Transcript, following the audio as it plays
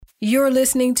You're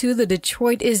listening to the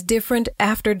Detroit is Different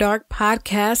After Dark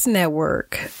Podcast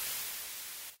Network.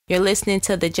 You're listening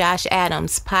to the Josh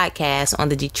Adams podcast on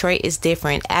the Detroit is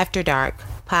Different After Dark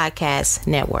Podcast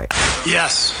Network.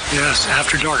 Yes,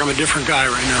 After Dark. I'm a different guy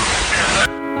right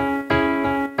now.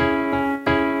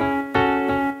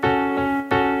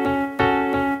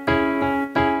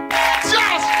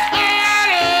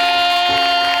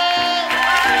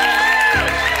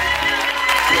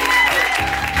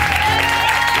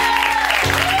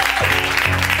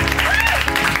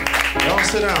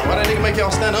 Sit down. Why that nigga make y'all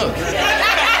stand up?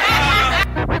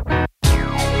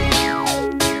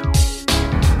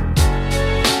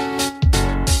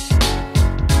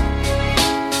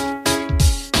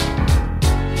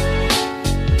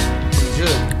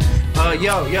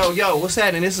 Yo, what's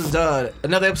happening? This is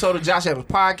another episode of Josh Adams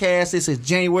Podcast. This is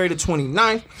January the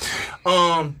 29th.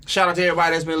 Shout out to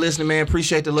everybody that's been listening, man.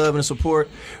 Appreciate the love and the support.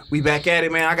 We back at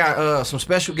it, man. I got some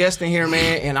special guests in here,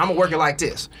 man, and I'm gonna work it like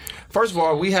this. First of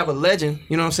all, we have a legend,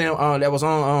 you know what I'm saying, that was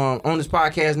on this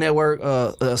podcast network,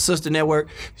 sister network.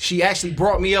 She actually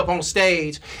brought me up on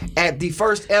stage at the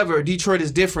first ever Detroit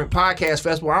is Different podcast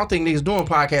festival. I don't think niggas doing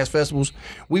podcast festivals.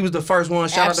 We was the first one.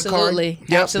 Shout out to Cardi.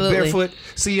 Yep, Absolutely. The Barefoot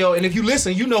CEO. And if you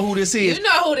listen, you know who this is. You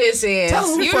know who this is. Tell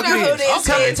them who the fuck it is.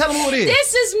 Okay, tell them who it is.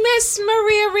 This is Miss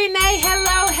Maria Renee.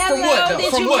 Hello. From what, though?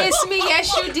 Did From you what? miss me?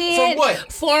 Yes, you did. From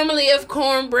what? Formerly of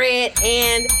Cornbread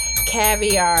and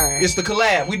Caviar. It's the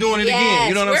collab. We doing it Yes, again.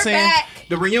 You know what I'm we're saying? back.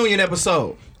 The reunion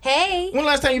episode. Hey. When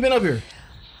last time you been up here?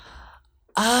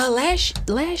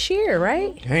 Last year,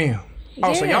 right? Damn.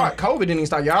 Oh, so Yeah. y'all, COVID didn't even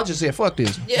start. Y'all just said, fuck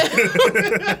this. Yeah.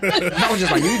 I was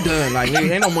just like, you done. Like,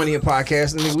 nigga, ain't no money in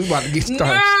podcasting. Nigga, we about to get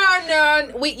started.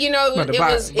 No. We, you know, About to it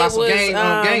buy was some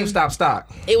GameStop stock.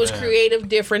 It was creative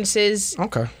differences.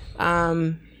 Okay.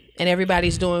 And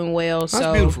everybody's doing well. That's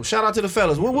So beautiful. Shout out to the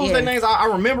fellas. What was Yeah. their names? I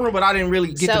remember them, but I didn't really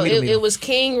get to So meet them. it was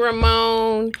King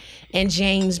Ramon and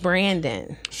James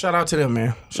Brandon. Shout out to them,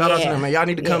 man. Shout out to Yeah. them, man. Y'all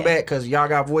need to come back because y'all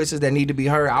got voices that need to be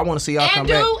heard. I want to see y'all come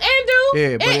back. And do.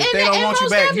 Yeah, but if they don't want you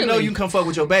back, you know you can come fuck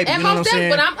with your baby. And You know what I'm most saying?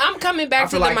 definitely, but I'm coming back I to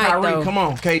feel the like mic, Kyrie, though. come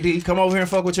on, KD, come over here and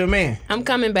fuck with your man. I'm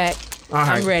coming back. All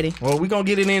right. I'm ready. Well, we gonna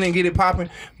get it in and get it popping.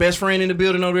 Best friend in the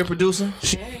building over there, producer.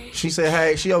 She said,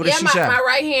 hey, she over there, Yeah, she my shot.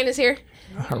 right hand is here.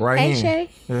 Her right Hey, hand.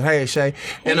 Shay. Hey, Shay.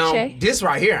 And Shay. this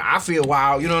right here, I feel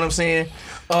wild. You know what I'm saying?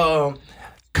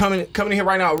 Coming in here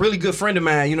right now, a really good friend of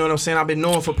mine, you know what I'm saying? I've been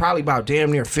knowing for probably about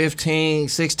damn near 15,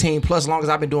 16 plus, as long as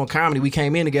I've been doing comedy. We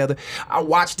came in together. I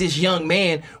watched this young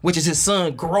man, which is his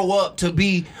son, grow up to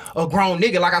be a grown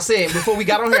nigga. Like I said, before we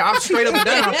got on here, I'm straight up and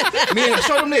down. Man,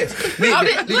 show them this. The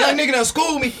young nigga that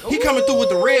schooled me, he coming through with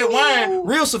the red wine,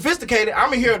 real sophisticated.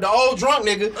 I'm in here, the old drunk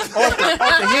nigga, off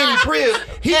the Henry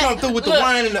Priv. He come through with the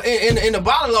wine in the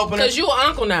bottle opener. Because you an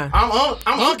uncle now. I'm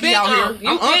unky big out here. unk. You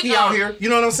I'm big unky out unk. here. You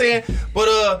know what I'm saying?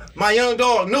 But my young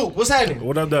dog, Nuke, what's happening?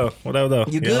 What up, though?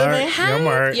 You good, man? Yeah, I'm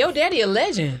alright. Your daddy a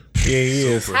legend. Yeah, he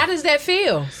is. How does that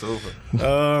feel? Super.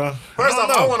 First First off,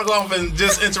 I want to go off and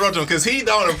just interrupt him because he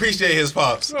don't appreciate his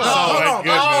pops. Hold on.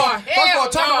 goodness. First of all,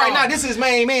 talking right now, this is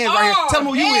main man right here. Tell him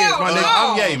who you is, my nigga.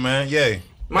 I'm Yay, man. Yay.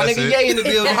 My That's nigga it. Yay in the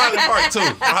building. Highland Park, too.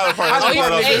 Highland Park. Oh, you That's from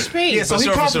what I was- HP. Yeah, so For he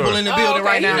sure, for comfortable sure. in the building okay,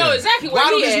 right you now. know exactly where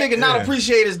Why he do this at. nigga not Yeah.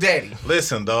 appreciate his daddy?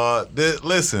 Listen, dog.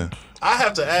 Listen. I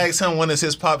have to ask him when it's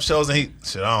his pop shows and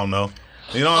I don't know.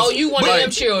 You know what I'm Oh, saying? you one of Like,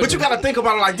 them children. But you gotta think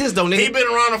about it like this, though, nigga. He been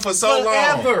around him for so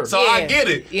Forever. long. So I Yeah. get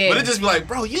it. Yeah. But it just be like,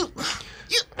 bro, you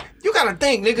You gotta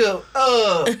think, nigga,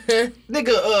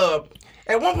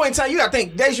 at one point in time, you gotta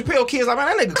think Dave Chappelle kids like,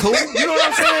 man, that nigga cool. You know what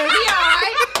I'm saying? He all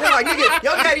right. They're like, nigga,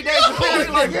 your daddy Dave Chappelle.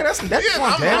 They like, yeah, that's yeah, my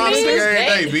I'm dad. around this mean, nigga every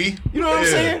it's day, B. You know what I'm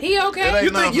saying? He okay? It ain't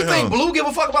You nothing think for him. Blue give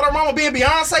a fuck about her mama being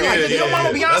Beyonce? Like, nigga, your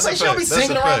mama That's a Beyonce, she'll be fact. That's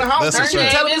singing a around the fact. house That's and a she'll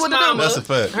fact. tell Name me is what to do. Mama. That's a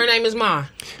fact. Her name is Ma.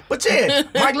 But yeah,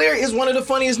 Mike Leary is one of the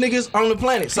funniest niggas on the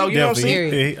planet. So you know what I'm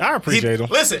saying? Serious. I appreciate him.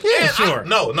 Listen, Yeah, and sure.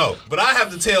 No. But I have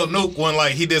to tell Nuke when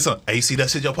like he did something. Hey, you see that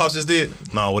shit your pops just did?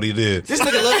 No, what he did. This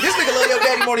nigga love your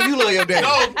daddy more than you love your daddy.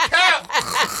 No cap.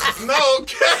 No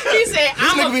cap. He said,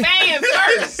 I'm nigga a be- fan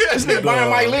first. This nigga buying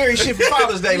Mike Leary shit for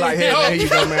Father's Day. Like, hey, man, here you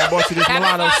go, man. I bought you this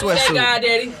Milano Happy Father's Day, sweatsuit. God,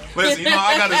 Daddy. Listen,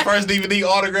 I got his first DVD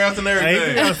autographed and Hey, he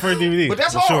everything. got his first DVD. But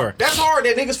that's for hard. sure. That's hard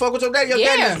that niggas fuck with your daddy. Your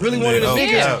daddy Yeah. is really one of the Yeah.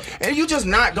 niggas. Yeah. And you just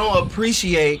not gonna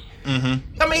appreciate. I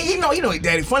mean, he know his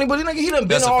daddy funny, but nigga, he done been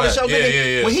That's to a all the fact. shows. Yeah,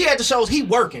 Nigga, yeah. When he at the shows, he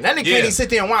working. That nigga Yeah. can't even sit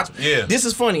there and watch him. Yeah. This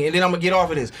is funny, and then I'm gonna get off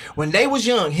of this. When they was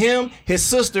young, him, his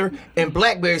sister, and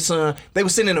Blackberry's son, they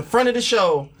was sitting in the front of the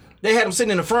show They had him sitting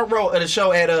in the front row of the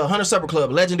show at Hunter Supper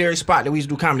Club, legendary spot that we used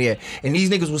to do comedy at. And these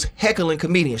niggas was heckling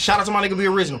comedians. Shout out to my nigga Be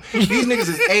Original. These niggas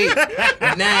is 8,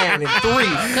 9, and 3.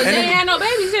 Because they ain't had no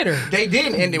babysitter. They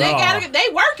didn't. And They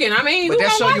working. I mean, but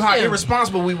that show you how them?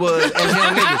 irresponsible we was as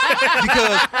young niggas.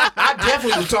 Because I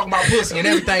definitely was talking about pussy and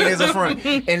everything that's up front.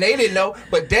 And they didn't know.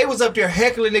 But they was up there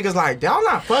heckling niggas like, y'all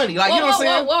not funny. Like, you know what I'm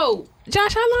saying? Whoa.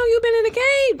 Josh, how long you been in the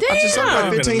game? Damn. I just said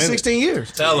like 15, 16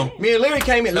 years. Tell him. Me and Larry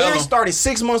came in. Larry him. started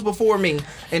 6 months before me,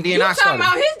 and then You I talking started.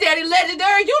 about his daddy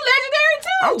legendary? You legendary too?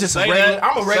 I'm just a Say regular. that.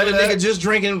 I'm a regular Say that. nigga just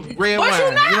drinking red But wine.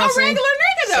 you not know what I'm a saying? regular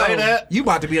nigga though. Say that. You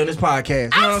about to be on this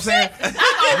podcast. You know what I'm saying?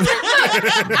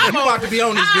 You about to be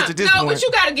on this bitch at this No, point. but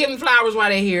you gotta give them flowers while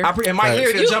they here. And Mike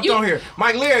Leary done jumped on here.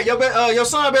 Mike Leary, your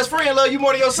son best friend love you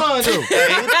more than your son do. Hey,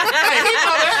 he know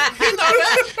that. He know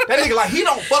that. That nigga like he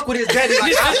don't fuck with his daddy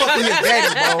like I fuck with his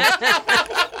daddy,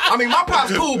 bro. I mean, my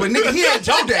pop's cool, but nigga, he ain't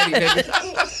your daddy,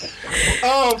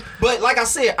 nigga. But like I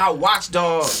said, I watched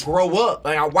dog grow up.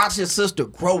 Like I watched his sister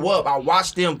grow up. I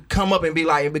watched them come up and be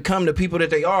like and become the people that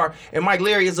they are. And Mike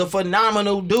Leary is a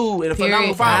phenomenal dude and a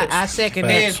phenomenal father. I second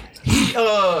And that. he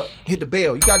hit the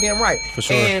bell. You goddamn right. For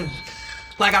sure. And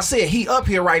like I said, he up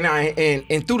here right now,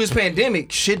 and through this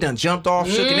pandemic, shit done jumped off,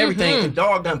 shook and everything. And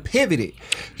dog done pivoted.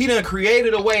 He done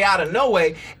created a way out of no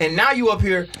way, and now you up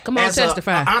here Come on, as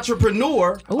testify. an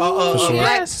entrepreneur, a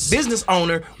black yes. business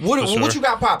owner. What you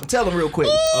got popping? Tell him real quick.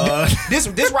 This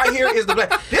right here is the black.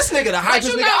 This nigga the hypest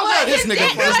you nigga. know I what? love this His nigga.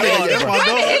 daddy- This nigga. That's my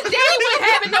dog. His daddy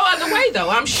wouldn't have it no other way though.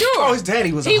 I'm sure. Oh, his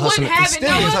daddy was a He hustler. wouldn't have He it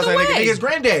still no is other hustling. way. Nigga, his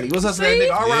granddaddy was hustling that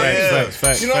See? nigga. All right. Yeah.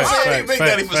 Facts, You know what I'm saying? Big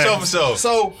Daddy for sure.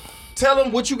 So tell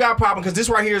them what you got popping, because this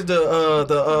right here is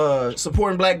the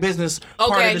supporting black business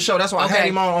part Okay. of the show. That's why I had Okay.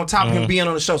 him on top of him being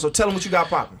on the show. So tell them what you got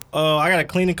popping. I got a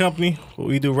cleaning company.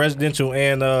 We do residential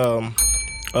and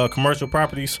commercial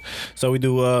properties. So we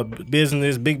do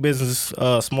business, big business,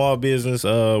 small business.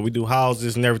 We do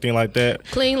houses and everything like that.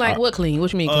 Clean like what clean?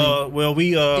 What you mean clean? Well,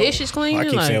 we Dishes clean, I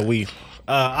keep like- saying we.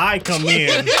 I come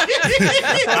in.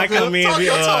 I come in. We,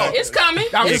 It's coming.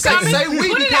 It's saying coming. say we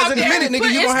Put it because out in a there. minute, nigga,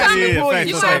 Put- you it's gonna have coming. Yeah, employees.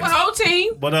 You facts, gonna have a facts. whole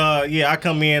team. But yeah, I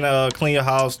come in, clean your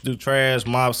house, do trash,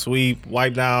 mop, sweep,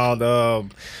 wipe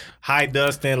down, high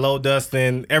dusting, low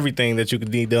dusting, everything that you could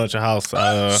need done at your house.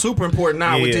 Super important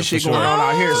now with yeah, this shit for going sure. on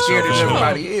out here. Scared as For sure.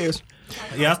 everybody is.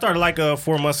 Yeah, I started like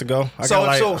 4 months ago. I So got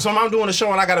like, so I'm doing a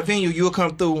show and I got a venue. You'll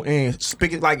come through and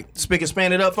spick and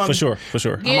span it up for me. for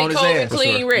sure. Get on his COVID ass.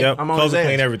 clean ready. Yep, I'm on close his and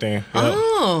clean ass. everything. Yep.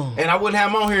 Oh. And I wouldn't have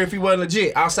him on here if he wasn't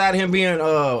legit. Outside of him being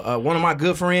one of my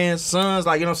good friends, sons,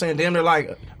 like, you know what I'm saying? Damn, they're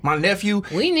like my nephew.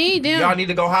 We need them. Y'all need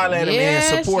to go holler at him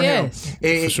Yes, and support yes. him.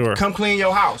 And For sure. Come clean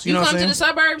your house. You You know come what to I'm the saying?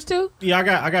 suburbs too? Yeah,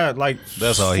 I got like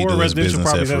That's all he 4 do is residential business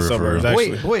properties at in the for real, suburbs. for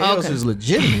real. Actually. What else Okay. is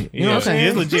legitimate? You know Yeah, what I'm saying?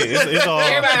 it's legit. It's all.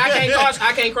 Everybody,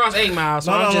 I can't cross 8 miles.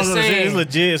 So No, I'm just no, saying. it's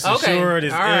legit. It's Okay. insured.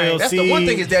 It's All right. LLC. That's the one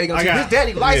thing his daddy gonna I do. got- His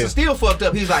daddy license yeah. still fucked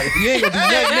up. He's like, if you ain't gonna do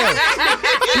nothing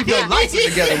else, keep your license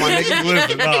together, my nigga.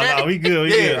 Listen, no, we good. We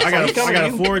Yeah, good. so I got he coming a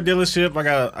in. Ford dealership.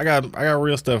 I got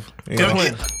real stuff. You know?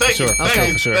 Definitely. Thank you. For sure. Thank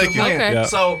you. For sure. Thank you. Okay. Yeah.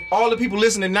 So all the people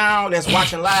listening now that's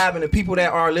watching live and the people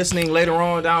that are listening later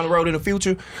on down the road in the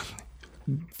future,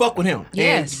 fuck with him.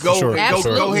 Yes. And go, For sure. and go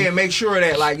Absolutely. ahead and make sure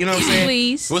that, like, you know what I'm saying?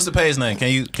 Please. What's the page name? Can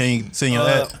you send your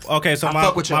ad? Okay, so I my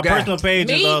fuck with your guy. personal page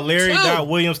Me is too.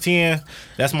 Larry.Williams10.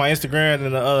 That's my Instagram,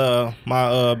 and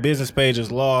my business page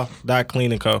is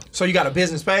law.clean&co. So you got a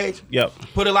business page? Yep.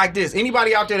 Put it like this.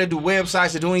 Anybody out there that do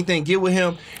websites, that do anything, get with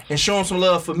him and show him some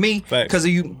love for me. Facts. Because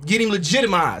you get him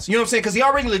legitimized. You know what I'm saying? Because he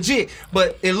already legit,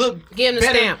 but it look Give him the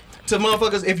better stamp. to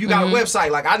motherfuckers if you got a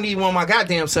website. Like, I need one of my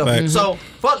goddamn self. Facts. So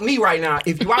fuck me right now.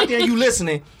 If you out there and you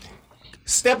listening,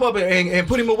 step up and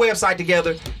put him a website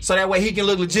together so that way he can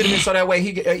look legitimate, so that way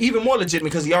he can, even more legitimate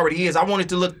because he already is. I want it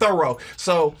to look thorough.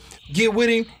 So get with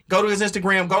him, go to his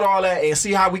Instagram, go to all that, and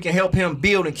see how we can help him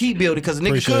build and keep building because the nigga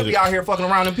Appreciate could be it. out here fucking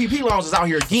around and PP loans is out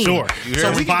here again. Sure.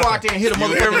 So we can go out there and hit a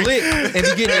motherfucking lick and be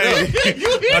getting it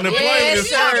up. Unemployment Yes,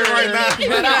 is popping sir. right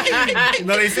now. You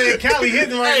know, they said Cali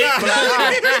hitting right now.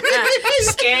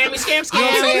 Scam. You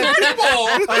know what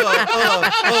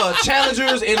I'm saying?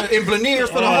 Challengers and Blaniers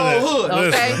for the whole hood.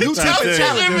 Okay. New talent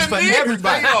challengers for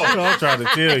everybody. You know, I'm trying to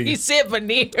tell He you. said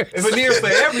veneers. Veneers for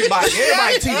everybody.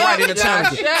 Everybody teeth right in the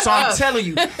challenger. Shut So I'm up. telling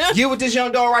you, get with this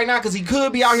young dog right now because he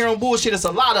could be out here on bullshit. It's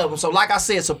a lot of them. So like I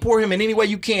said, support him in any way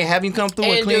you can. Have him come through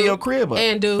and clean your crib up.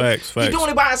 And do. Facts. He's doing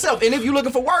it by himself. And if you're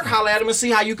looking for work, holler at him and see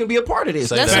how you can be a part of this.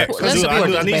 Say Let's that. support, I let's do- support I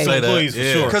this, need baby. some Say that. employees for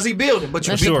Yeah. sure. Because he building. But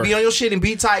you Sure. be on your shit and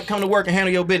be tight, come to work and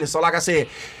handle your business. So like I said,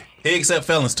 He accept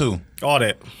felons too. All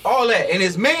that. all that. And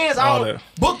his man's All out. that.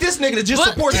 Book this nigga to just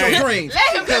support your dreams.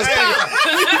 Let him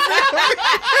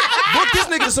Book this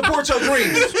nigga to support your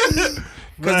dreams.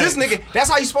 Cause this nigga, that's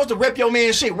how you supposed to rep your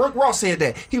man shit. Rick Ross said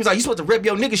that. He was like, you supposed to rep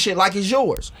your nigga shit like it's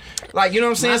yours. Like, you know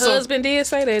what I'm My saying? husband did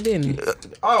say that, didn't he?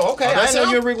 Oh, okay. I didn't know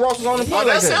sound- you and Rick Ross was on the play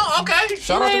like that. Okay.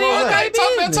 Shout out to It ain't Rose. everybody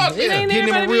Talk that talk. business. It ain't Getting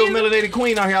him a everybody real business. melanated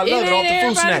queen out here. I love it ain't off the fruit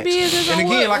everybody snacks. business on And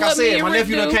again, like I what me said, and my Rick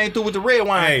nephew done do. came through with the red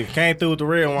wine. Hey, came through with the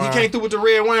red wine. He came through with the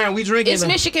red wine. We drinking. It's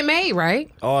Michigan made,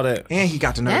 right? All that. And he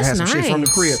got the nerve to That's have some shit from the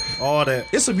nice. crib. All that.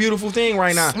 It's a beautiful thing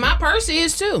right now. My purse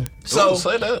is too. So,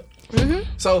 say that.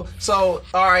 So,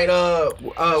 all right.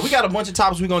 We got a bunch of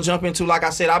topics we're gonna jump into. Like I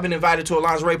said, I've been invited to a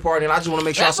lingerie party, and I just want to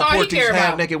make sure That's I all he support these care about.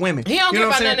 half-naked women. He don't You care know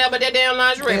what about I'm nothing else but that damn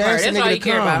lingerie They part. asked the That's all nigga he to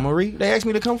care come, about. Marie. They asked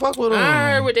me to come fuck with them.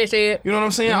 I heard what they said. You know what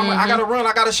I'm saying? I gotta run.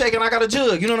 I gotta shake, and I gotta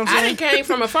jug. You know what I'm I saying? done came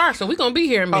from afar, so we gonna be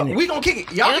here in a minute. We gonna kick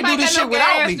it. Y'all can Ain't do this shit nobody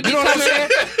got no without me. gas to You know what I'm be saying?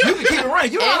 You can keep it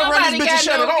running. You know Ain't how to run nobody this bitch and got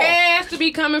shut no it off. gas to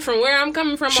be coming from where I'm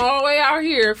coming from all the way out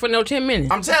here for no 10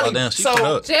 minutes. I'm telling Oh, damn, you. she So put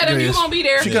up. Tell them you gonna be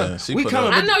there. Yeah, she we put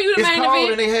coming. up. I know you the it's main cold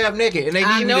event. and they half naked and they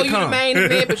I need know me to you the come. main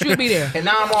event, but you'll be there. And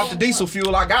now I'm off the diesel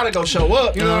fuel. I gotta go show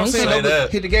up. You know what I'm saying? Say Go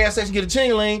that. hit the gas station, get a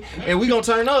chingling, and we gonna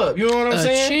turn up. You know what I'm A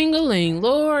saying? chingaling,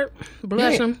 Lord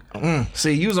bless him.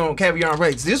 See, you was on caviar and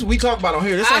rates. This we talk about on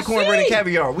here. This I ain't cornbread and see.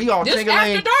 caviar. We all This chingling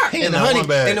after dark. and in the that honey one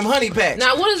bag. and them honey packs.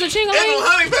 Now what is a Hey, them chingaling?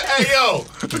 honey, hey yo,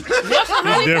 What's a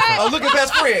honey different. pack? Oh, look at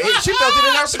best friend. She felt it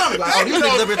in her stomach. Like, oh, these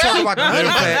niggas up here talking about the honey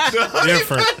pack.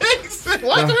 Different.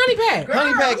 What's the honey pack?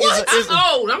 Honey pack is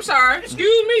I'm old. I'm sorry.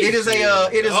 Excuse me. it is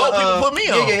Oh, people put me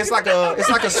on. Yeah, it's like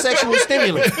a sexual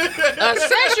stimulant. a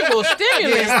sexual Yeah,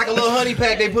 stimulant. it's like a little honey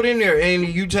pack they put in there, and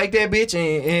you take that bitch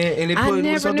and they I put it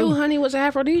never with knew something. honey was an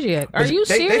aphrodisiac. Are you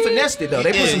They serious? finessed it though.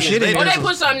 They put Yeah, some yeah, shit in they there. Oh, they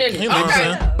put something in it. You know what I'm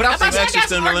Okay. saying? But I'm I thought saying, they got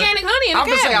some stimulant. organic honey in the I'm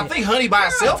gonna say I cabinet. think honey by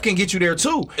itself can get you there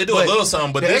too. It do a But little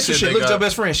something, but the this extra shit shit they looked got- your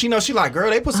best friend. She knows she like, girl,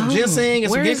 they put some ginseng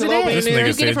and some Where is ginkgo it at? biloba in This there. nigga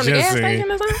You get it from the gas Ginseng.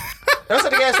 station or something? That's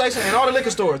at the gas station and all the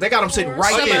liquor stores. They got them sitting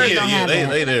right Oh Some yeah, there. birds yeah, don't yeah. have that.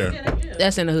 They there.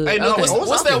 That's in the hood. Hey, no, Okay.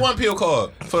 what's that one pill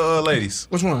called for ladies?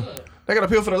 Which one? They got a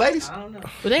pill for the ladies?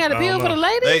 But they got a pill for the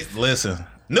ladies? They listen.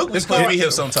 Nuke is called- putting me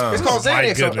here sometimes. It's called my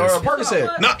Xanax or goodness.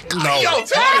 Percocet. No, yo,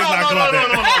 tell me, not no, called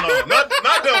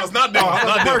not Dylan's, not I Dylan's, thought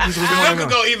not the Perkins was the one Dylan. It could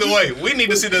go either way. We need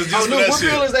to see this Oh, just for Nuke, that what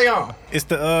pill shit. is they on? It's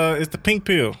the pink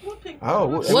pill. Oh,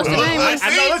 What's the name of it?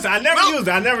 I know. Listen, I never Nope. used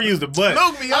it. I never used it, but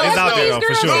Nope, be it's honest, out though. there These though, for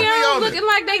girls sure. young, looking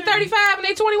like they 35 and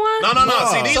they 21? No.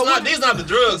 See, these So these not the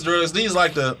drugs. These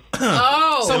like the.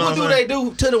 Oh. So know what do what they I'm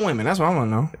do to the women? That's what I want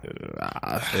to know. They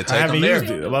I take haven't them used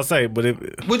there. it. I'm about to say, but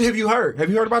What have you heard? Have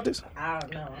you heard about this? I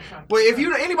don't know. Well, if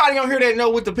you anybody on here that know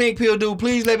what the pink pill do,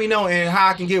 please let me know and how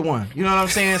I can get one. You know what I'm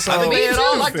saying? So I think they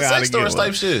all like the Yeah, I sex didn't get stories one.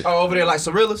 type shit. oh, over there like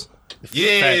Cirillas.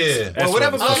 Yeah. Facts. Well,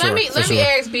 whatever. For Oh, sure, let for me sure.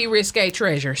 ask B Risque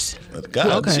Treasures.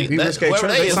 God, Okay. Be risque whoever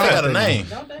treasure. they is, they got a They name.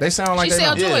 They sound like She they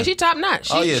sell know. to Yeah. it. She top notch.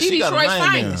 Oh yeah, she got a Detroit's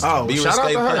name. finest. Oh, Be shout out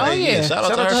risque to her. party. Oh, yeah. Shout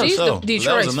out to her. She's so, the that was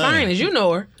Detroit's her name. finest. You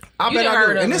know her. I You bet done I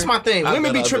heard do. of And this her. my thing. I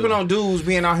Women bet be I tripping do. on dudes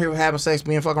being out here having sex,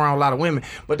 being fucking around with a lot of women.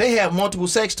 But they have multiple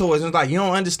sex toys. And it's like, you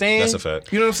don't understand. That's a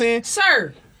fact. You know what I'm saying?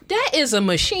 Sir, that is a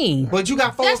machine. But you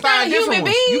got 4 or That's not 5 a different human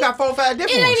ones. being. You got 4 or 5 It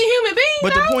different ain't ones. a human being,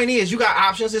 But the though. point is, you got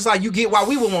options. It's like you get why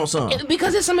we would want some.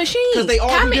 Because it's a machine. 'Cause they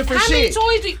all do different how shit.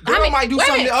 Many toys do Girl might do wait a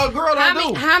something minute. the other girl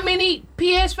don't do. How many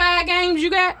PS5 games you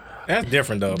got? That's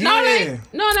different though. No, Yeah. they ain't.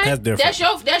 No, they ain't. That's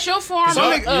different. That's your form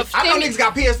Some of niggas, I know niggas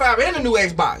got PS5 and a new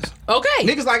Xbox. Okay.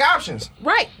 Niggas like options.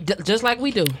 Right. Just like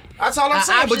we do. That's all I'm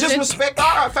saying. But just options respect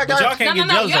our fact. But y'all our- can't No.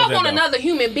 get jealous Y'all of that, want though. another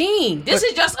human being. This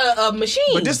is just a machine.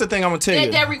 But this the thing I'm gonna tell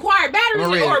you. that require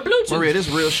batteries or Bluetooth. Maria, this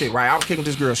real shit, right? I was kicking with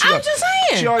this girl. I'm just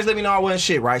saying. She always let me know I wasn't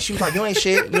shit, right? She was like, you ain't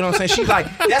shit. You know what I'm saying? She's like,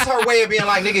 that's her way of being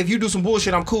like, nigga, if you do some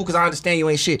bullshit, I'm cool because I understand you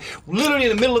ain't shit. Literally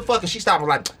in the middle of fucking, she stopped and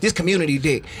was like, this community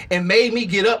dick. And made me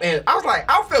get up and I was like,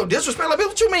 I felt disrespect. Like, bitch,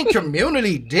 what you mean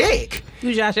community dick?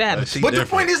 You Josh Adams. But the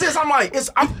point is this, I'm like,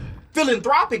 I'm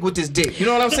philanthropic with this dick. You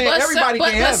know what I'm saying? Everybody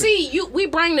but can have see, we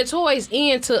bring the toys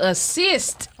in to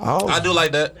assist it. Oh. I do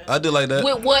like that.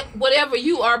 with whatever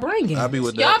you are bringing. I be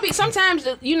with y'all that. be sometimes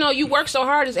you work so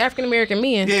hard as African American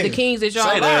men, Yeah. the kings that y'all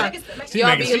Say that. are.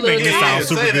 Y'all be a She little making it sound tired.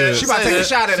 super Say that. good. She about to take a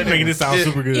shot at She it. making it sound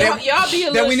super good. Y'all be a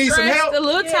That little we need some stressed, help? a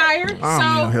little tired. I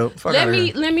don't need no help. Fuck outta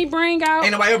here. Let me bring out.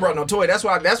 Ain't nobody ever brought no toy. That's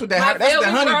what that My velvet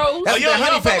honey. rose. That's Oh, what yo, that yo,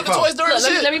 honey fuck pack with the for. toys during Look,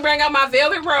 shit. let me bring out my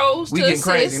velvet rose We to getting assist.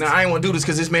 crazy. Now I ain't want to do this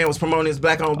because this man was promoting his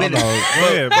black-owned business.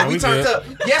 Yeah, but bro, we we turned good. up.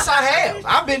 Yes, I have.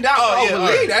 I've been down. Oh, Oh, yeah,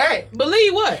 believe that.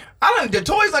 Believe what? The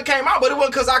toys that came out, but it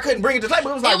wasn't because I couldn't bring it to the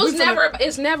table. It was like It was we finna- never.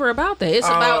 It's never about that. It's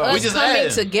about we us just coming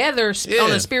add. together Yeah.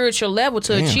 on a spiritual level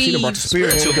to Damn, she achieve done brought the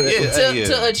spirit into it. Yeah.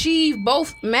 to achieve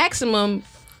both maximum.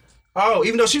 Oh,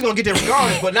 even though she's gonna get there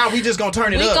regardless, but now we just gonna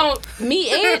turn it We up. gon' me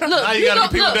and look. Now you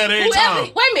gotta be people that every whoever,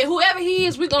 time. Wait a minute. Whoever he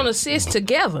is, we gonna assist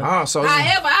together. Oh, so it's-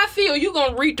 however I feel, you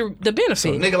gonna reap the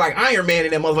benefit. Nigga like Iron Man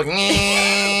in that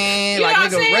motherfucker. You like know what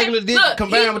I'm nigga saying? regular dick Look,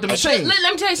 combined with the machine.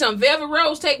 Let me tell you something. Velvet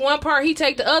Rose take one part, he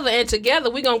take the other, and together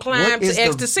we gonna climb to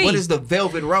ecstasy. What is the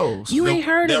Velvet Rose? You ain't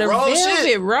heard of the Rose Velvet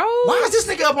shit. Rose? Why is this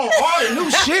nigga up on all the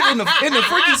new shit in the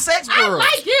freaky sex I world?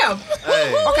 like him.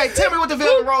 Hey. Okay, tell me what the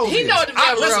Velvet Rose is. He know the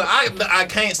Velvet Rose. I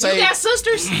can't say. You got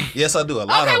sisters? Yes, I do. A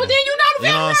lot Okay, of well them. then you know the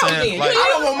You know Velvet what I'm Rose saying? then. Like, You- I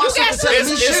don't want my you got sister telling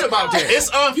me sisters. shit about that.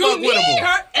 It's You need unfuckwittable.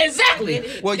 her.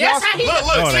 Exactly. Well, That's y'all- how he Look,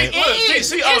 No, it see, ain't. look,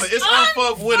 she on it. It's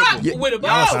unfuckwittable. With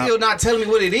Y'all stop. still not telling me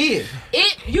what it is.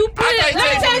 You put I it. can't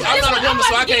let me tell you. I'm this not a one, woman, so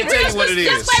about I to can't get tell real you what it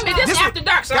specific. is. Just wait a minute. This after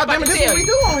dark. So I'm Goddamn about it, to this tell what we you.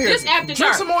 do on here. This after Drink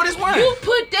dark. some more of this wine. You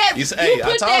put that. You say, You hey, I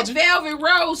put told that you. Velvet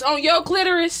Rose on your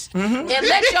clitoris and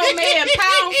let your man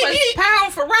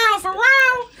pound for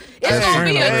round. It's gonna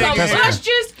be a Hey,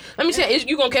 combustions. Let me tell you,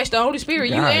 you gonna catch the Holy Spirit.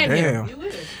 You and him.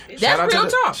 That's real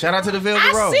talk. Shout out to the Velvet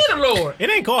I Rose. see the Lord. It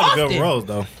ain't called the Velvet Often. Rose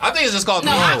though. I think it's just called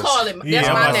No, the I Rose. call it. That's Yeah,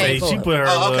 I'm my about to name. say for she it. put her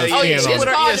Oh, okay. skin Yeah, it's she on. put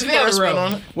her, called yeah, the she put her Velvet spin Rose.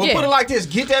 on it. Well, Yeah. put it like this: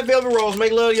 get that Velvet Rose,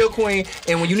 make love to your queen,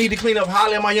 and when you need to clean up,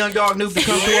 holler at my young dog Nuke to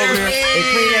come through over there and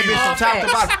clean that bitch from top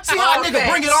to bottom. See how All nigga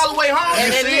facts. bring it all the way home?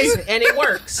 And You it see? listen, and it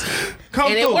works. Come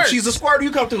and it through. works. She's a squirter.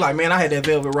 You come through like, man, I had that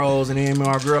Velvet Rose and then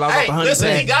my girl, I was off Hey, the honey listen,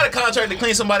 he bag. got a contract to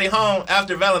clean somebody home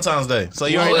after Valentine's Day, so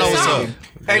you already know what's up.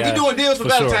 Hey, Yeah, we doing deals for for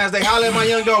sure. Valentine's Day. Holler at my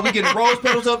young dog. We getting the rose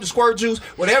petals up, the squirt juice,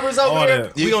 whatever's over All there.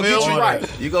 that. We gonna feel get you me?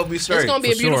 right. You gonna be straight. It's gonna be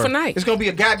a For beautiful sure. night. It's gonna be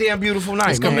a goddamn beautiful night,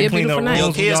 It's gonna man. be clean up beautiful night. Your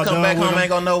rooms. kids Y'all come done back with home, them? ain't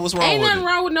gonna know what's wrong Ain't with nothing it.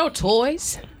 wrong with no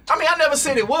toys. I mean, I never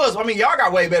said it was. I mean, y'all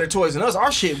got way better toys than us. Our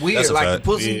shit weird, That's a like fact.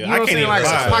 the pussy. Yeah, You I know what I'm can't saying? Like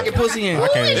even some buy pocket pussy and I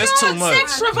can't. It's too much.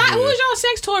 Who is your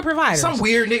sex toy provider? some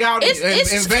weird nigga out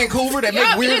It's- in Vancouver that make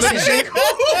Y'all- weird looking listen. shit.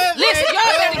 Listen,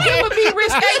 y'all better get with me,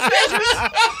 risque treasures.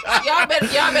 Y'all better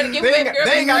get They with ain't, me, girl.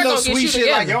 they ain't got We're no gonna get sweet you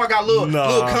shit like together. y'all got little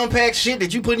Nah. compact shit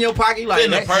that you put in your pocket like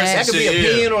In the that, purse that and could be a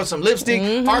shit, yeah. pen or some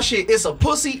lipstick. Our shit, it's a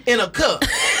pussy in a cup.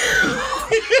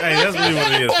 Hey, that's really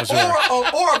what it is for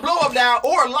sure. or a blow up down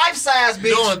or a life size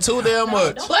bitch. Doing too damn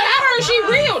much. But I heard she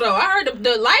real though. I heard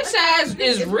the life size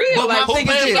is real. But my Like thing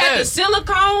is she this. got the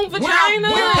silicone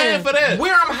vagina. We're paying for that.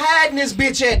 Where I'm hiding this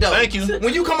bitch at though. Thank you.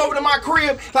 When you come over to my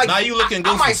crib, like Now you looking I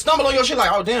goofy. might stumble on your shit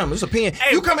like, oh damn, it's a pen.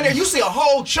 You come in there, you see a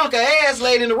whole chunk of ass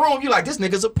laid in the room. You like, this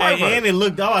nigga's a pervert. Hey, and it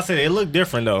looked. All I said, it looked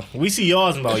different though. We see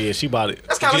yours and yeah, she bought it.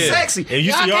 That's kind of Yeah. sexy. If you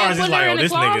Y'all see can't yours, put it's her like, in oh, the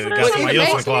this closet nigga or got something? somebody else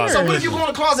in the Basement closet. So what if you go in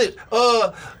the closet,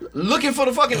 looking for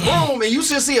the fucking broom, and you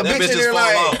still see a That bitch bitch in is there fall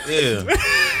like, off. Yeah.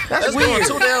 that's doing weird.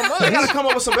 too damn much. They gotta come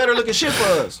up with some better looking shit for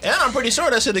us. And I'm pretty sure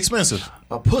that shit expensive.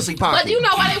 A pussy pocket. But you know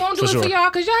why they won't do For it for sure. y'all?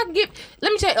 Cause y'all can get.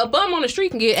 Let me tell you, a bum on the street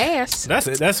can get ass.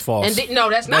 That's false. And no,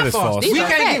 that's That not is false. false. These We are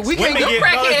can't get- facts. we can't Women Them get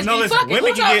crackheads no, be listen. fucking. Women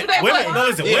Who can told get you that women. way? No,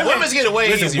 listen. Yeah, Women, women's get it way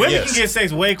listen, easier, women yes. can get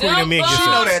sex way quicker than men Them get She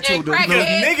know bums sex. that too, and dude. Because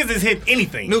crackheads niggas is hit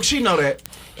anything. Nuke, she know that.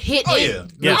 hit Oh, it. yeah.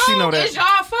 Yeah, she know No, that. it's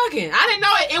y'all fucking. I didn't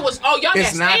know it was. Oh, y'all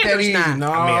It's got not that standards easy. now.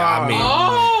 No. I mean,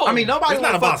 Oh, I mean, nobody It's not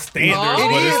wanna about fuck- standards, No.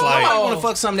 but It is. it's like Nobody want to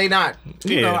fuck something they not.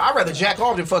 You Yeah. know, I'd rather jack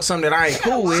off than fuck something that I ain't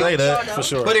cool with. Say that. for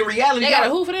sure. But in reality, they got a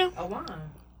y'all- who for them?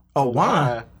 Oh,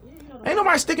 why? Ain't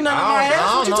nobody sticking nothing in my I ass. What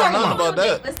don't you know talking nothing about?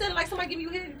 about that. Instead of like somebody give you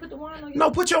a hit, you put the wine on your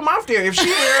No, put your mouth there. If she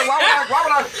there, why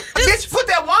would I? Bitch, put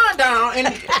that wine down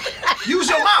and use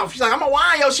your mouth. She's like, I'm gonna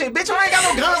wine your shit. Bitch, I ain't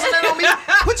got no guns and that on me.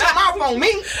 Put your mouth on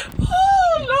me.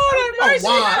 Oh Lord, Oh, have mercy.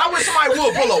 wine. I wish somebody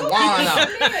would pull a wine out.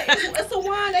 it's a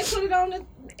wine, they put it on the,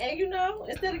 and you know,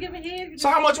 instead of giving head, you So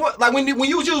how much? What? Like when you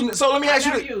was using? So let me ask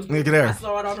you. use Look at her. I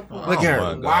saw it on the phone. Look at Oh,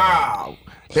 her. my God. Wow.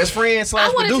 Best friend I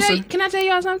slash want to tell you. producer. Can I tell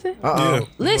y'all something? Uh-oh.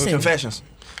 Listen. Confessions.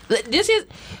 This is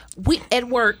we at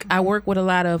work. I work with a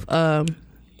lot of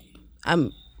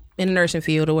I'm in the nursing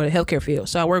field or the healthcare field,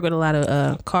 so I work with a lot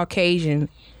of Caucasian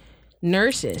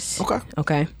nurses.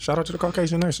 Okay. Shout out to the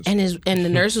Caucasian nurses. And the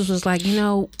nurses was like, you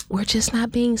know, we're just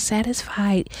not being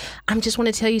satisfied. I just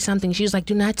want to tell you something. She was like,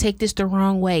 do not take this the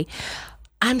wrong way.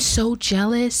 I'm so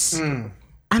jealous.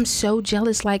 I'm so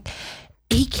jealous. Like,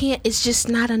 he can't. It's just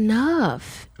not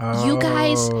enough. You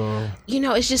guys, you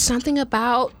know, it's just something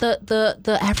about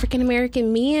the African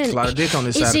American men. There's a lot of dick on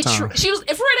this Is side it of town. true? She was. If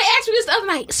Rita asked me this the other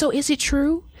night, so is it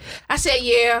true? I said,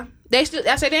 yeah. I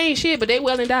said they ain't shit, but they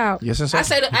well endowed. Yes, and so. I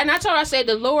said, and I told her, I said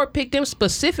the Lord picked them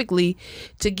specifically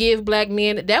to give black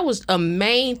men. That was a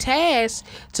main task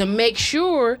to make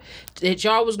sure that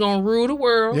y'all was gonna rule the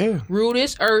world, Yeah. rule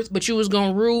this earth, but you was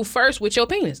gonna rule first with your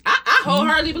penis. I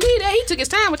wholeheartedly believe that. He took his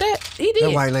time with that. He did.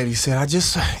 That white lady said, it's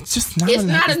just not It's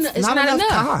enough. It's not enough.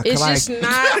 cock. It's Like, just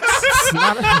not. it's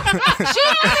not,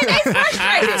 They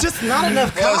frustrated. just not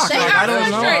enough cock. They Like, are I don't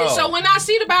frustrated. know. So when I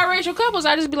see the biracial couples,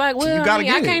 I just be like, well, You gotta I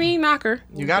get can't it. even knock her.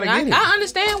 You gotta get it. I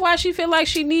understand why she feel like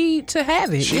she need to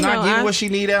have it. She you not know, getting what she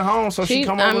need at home, so she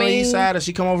come over on the east side, or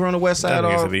she come over on the west side, That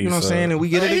nigga's or the you know what I'm east saying, side. and we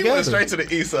get it He went together. straight to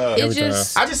the east side. It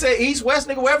just. I just said east, west,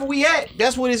 nigga, wherever we at,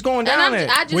 that's what it's going down And at.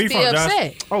 I just Where you be from, Josh?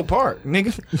 upset. Oh, Park,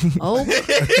 nigga. Oh,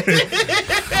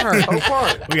 Oh,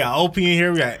 Park. We got OP in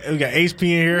here. We got HP in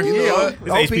here. Yeah,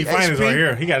 It's HP Finance right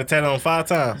here. He got a tattoo on 5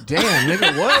 times. Damn,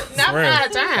 nigga, what? not Swear.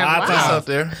 5 times. 5 Wow. times. up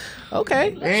there.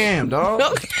 Okay. Damn, dog.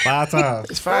 5 times.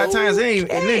 It's 5 times. It ain't,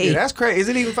 nigga, that's crazy. Is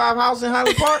it even 5 houses in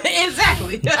Highland Park?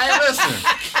 Exactly. Hey,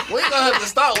 listen, we gonna have to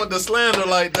stop with the slander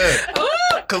like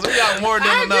that, cause we got more than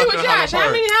I enough agree in with Josh. How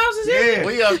Highland many Park. houses is Yeah.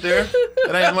 We up there. It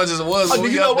ain't as much as it was. Oh, but do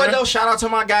we you know up what there. though? Shout out to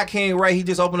my guy King Ray. He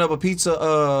just opened up a pizza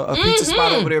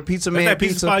spot over there. Pizza That's Man that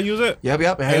pizza spot you was at?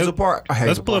 Yep. In Hazel Park.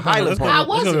 Let's pull up. Highland Let's go. Park. How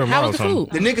was Let's go it? to How was the tomorrow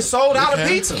food? The nigga sold out of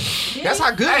pizza. That's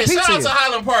how good Hey, the pizza shout out is. to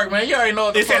Highland Park, man. You already know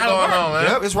what the It's fuck in going Highland on,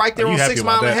 man. Yep, it's right there You on happy 6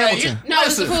 Mile about and that? Hamilton. No,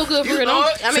 is the food good for you real? know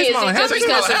it. I mean, is Six Mile it just Hamilton.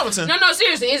 because of Hamilton. no,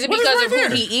 seriously, is it What is because right of who there?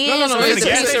 he No, is, or it's is the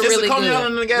a- pizza It's really a Coney good?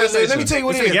 Island in the gas station. Let me tell you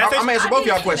what It's it a is. gas I'm answering both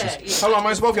y'all I did questions. that. Hold on, I'm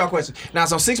answering both y'all questions. Now,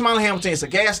 it's on 6 Mile and Hamilton. It's a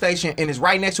gas station, and it's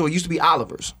right next to it. It used to be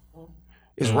Oliver's.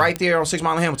 It's right there on 6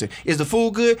 Mile and Hamilton. Is the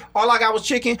food good? All I got was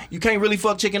chicken. You can't really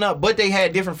fuck chicken up, but they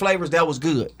had different flavors that was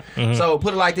good. So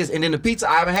put it like this. And then the pizza,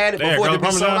 I haven't had it There, before it garlic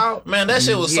been sold parmesan? out. Man, that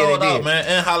shit was Yeah, they sold out, did. man.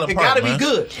 In Highland It Park, gotta man. be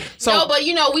good. So No, but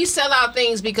you know, we sell out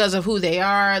things because of who they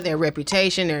are, their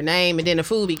reputation, their name, and then the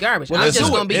food be garbage. I'm let's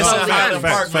just do it. gonna be It's in totally Highland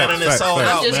honest. Park, man, and it's Facts, sold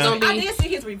facts. out, I'm just man. gonna I be did see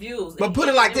his reviews. But put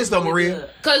it like this, though, Maria.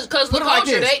 because Put the it like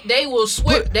culture this. they will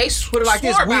swear Put- they Put it like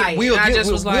this. swore by it. We'll And I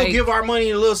just was we'll like, give our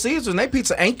money to Little Caesars, and their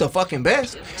pizza ain't the fucking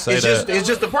best. Say It's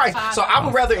just the price. So I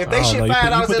would rather if they I don't shit know. You $5 put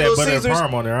at that Little butter and Caesars.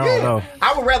 parm on there. I don't know.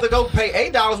 I would rather go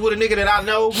pay $8 with a nigga that I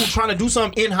know who's trying to do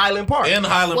something in Highland Park. In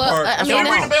Highland Well, Park. I mean, Can you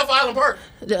that's- ring the bell for Highland Park?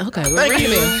 okay, well, Thank read you.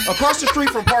 me. Across the street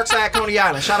from Parkside, Coney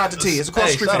Island. Shout out to T. It's across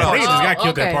Hey, the street shout from out. Niggas Parkside. just got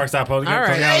killed okay. at Parkside Post. All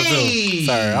right. Hey.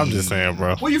 Sorry, I'm just saying,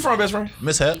 bro. Where you from, best friend?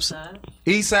 Mishaps.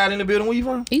 East side in the building. Where you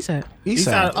from? East side. East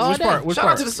Eastside, side. which day. part? Which Shout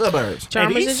part? out to the suburbs.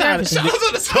 Chalmers and East side.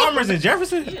 Jefferson. Chalmers and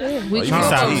Jefferson? We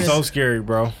Eastside is from so scary,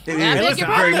 bro. It is. I think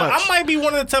Listen, it very much. I might be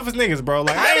one of the toughest niggas, bro.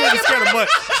 Like, I ain't really scared of much.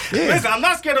 Listen, I'm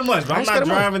not scared of much, but I'm ain't not scared of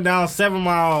much. driving down 7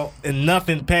 Mile and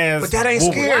nothing past. But that ain't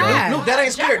Woolworth. scared. Why? No, that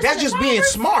ain't scared. That's just being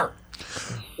smart.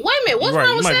 Wait a minute, what's Right, wrong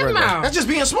you with might 7 be right. Mile? That's just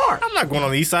being smart. I'm not going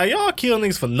on the east side. Y'all kill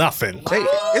niggas for nothing. It's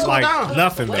going Like, down.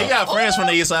 nothing, though. He got friends from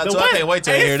the east side, The too. I West- can't wait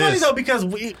till Hey, I hear it's funny this. though because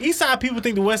east side people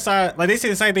think the west side, like they say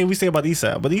the same thing we say about the east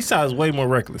side, but the east side is way more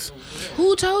reckless.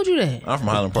 Who told you that? I'm from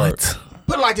Highland Park.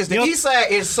 Put it like this: the Yep. East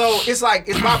Side is so it's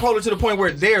bipolar to the point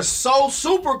where they're so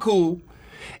super cool.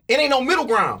 It ain't no middle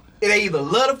ground. They either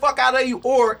love the fuck out of you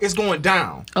or it's going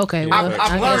down. Okay, well, I've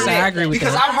I learned guess that I agree with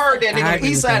because that. I've heard that I nigga on the agree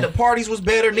East with Side that. Mm-hmm. the parties was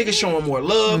better, niggas showing more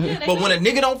love. But when a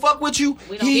nigga don't fuck with you,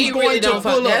 he's He going really to don't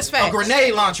fuck- pull that's up a facts.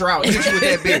 grenade launcher out and hit you with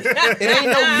that bitch. It ain't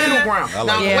no middle ground. Now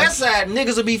on the that. West Side,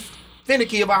 niggas will be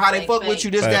finicky about how they fuck with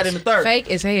you, this, that, and the third. Fake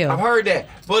as hell. I've heard that.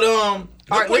 But all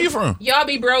right, Where you from? Y'all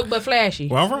be broke but flashy.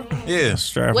 Where I'm from? Yeah.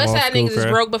 Strathmore, West side niggas is Schoolcraft.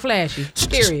 broke but flashy.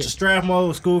 Period.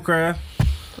 Strathmore, Schoolcraft.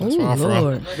 Ooh, where I'm from.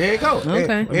 Lord. There you go. Okay. You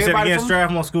said Everybody again, from,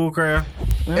 Strathmore, Schoolcraft.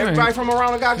 everybody from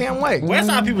around the goddamn way. West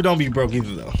side people don't be broke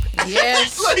either though.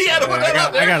 Yes. Look, he had to put that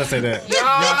out there. I gotta say that. Y'all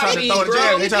trying to be throw the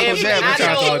jab. They trying to throw the jab. broke. They trying to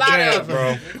I know throw a the lot jab. of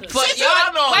Bro. But Shit,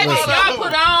 I know y'all, wait a minute, about y'all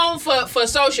that. put on for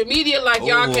social media like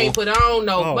y'all Ooh. can't put on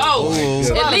no both. There's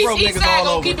a lot At of broke least east niggas side all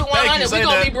gonna over. keep it Thank you, 100. We say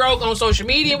gonna that. be broke on social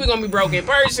media. We gonna be broke in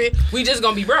person. We just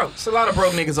gonna be broke. It's a lot of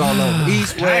broke niggas all over.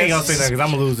 East, West. I ain't gonna say that because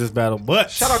I'm gonna lose this battle. But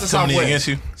Shout out to Coming in Southwest. against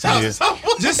you.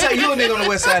 Just say you a nigga on the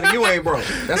West Side and you ain't broke.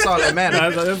 That's all that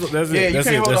matters. That's it. Yeah, you That's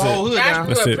can't it. hold the That's whole it. hood Josh down.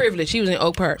 grew That's up it. privileged. He was in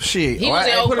Oak Park. Shit. He was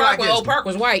in Put Oak it Park like when this. Oak Park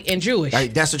was white and Jewish.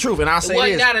 Like, that's the truth, and I say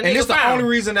wasn't this, not a and nigga this the found. only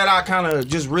reason that I kind of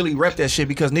just really rep that shit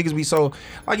because niggas be so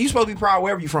like you supposed to be proud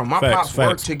wherever you from. My Facts, pops worked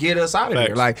facts. to get us out of there.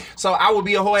 Facts. Like, so I would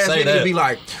be a whole ass Say nigga to that. be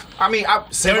like, I mean, I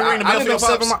ring the bell lived for on your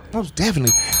 7 pops? Mile. Most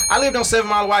definitely. I lived on 7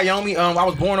 Mile Wyoming. I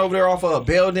was born over there off of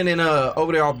Belden and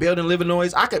over there off Belden,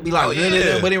 Illinois. I could be like, Oh,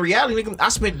 yeah. but in reality, nigga, I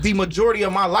spent the majority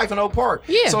of my life in Oak Park.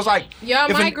 Yeah. So it's like Y'all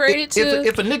if migrated to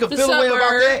if a nigga the feel a way about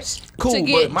suburbs that, cool. to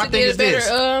get, But my to thing get is a better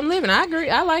this. living. I agree.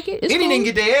 I like it. It's Any cool. nigga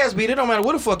get their ass beat, it don't matter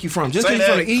where the fuck you from. Just Say because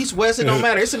you from that. the east, west, it don't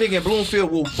matter. It's a nigga in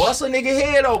Bloomfield will bust a nigga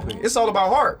head open. It's all about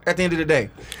heart at the end of the day.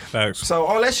 Facts. So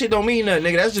all that shit don't mean nothing,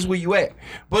 nigga. That's just where you at.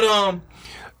 But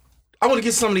I want to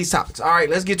get some of these topics. All right,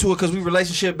 let's get to it because we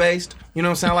relationship based. You know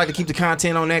what I'm saying? I like to keep the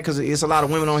content on that because it's a lot of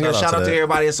women on here. Shout out Shout to out to that.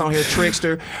 everybody that's on here.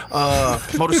 Trickster,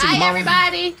 Motor City Hi Mama.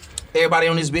 everybody. Everybody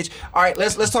on this bitch. All right,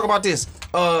 let's talk about this.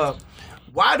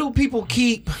 Why do people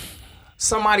keep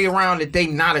somebody around that they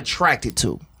not attracted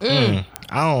to?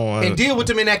 I don't. And deal with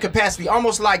them in that capacity,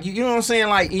 almost like you know what I'm saying.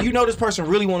 Like you know this person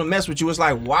really want to mess with you. It's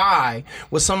like why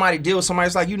would somebody deal with somebody?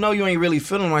 It's like you know you ain't really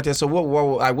feeling like that. So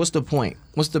what's the point?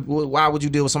 Why would you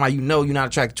deal with somebody you know you're not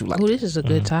attracted to? Like, Oh, this is a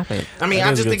good topic. I mean,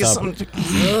 I just think it's something.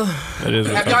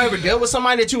 Have y'all ever dealt with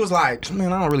somebody that you was like,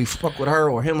 man, I don't really fuck with her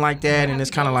or him like that, and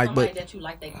it's kind of like, but that you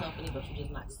like their company, but you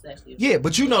just not sexy. yeah,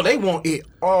 but you know they want it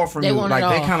all from They you. want Like it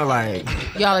they all. kind of like.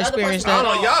 Y'all experienced I that?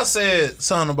 don't know. Y'all said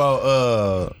something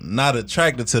about not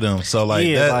attracted to them. So like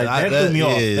that threw me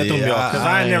off. yeah, That threw me off because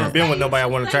I ain't never been with nobody I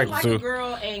Say wasn't you attracted like a to.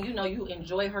 girl and you know you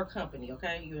enjoy her company,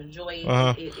 okay? You enjoy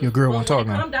it. Your girl but won't talk when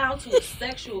it now. come down to a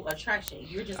sexual attraction,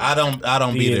 you're just I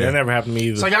don't be Yeah, there. that never happened to me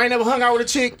either. So y'all ain't never hung out with a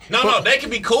chick? No, they can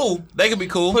be cool. They can be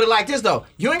cool. Put it like this though,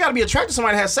 you ain't gotta be attracted to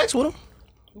somebody that has sex with them.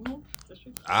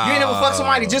 You ain't never fuck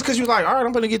somebody just because you was like, all right,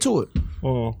 I'm gonna get to it.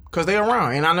 Cause they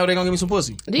around and I know they gonna give me some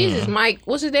pussy. These is Mike.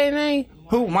 What's his dad's name?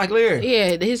 Who? Mike Leary.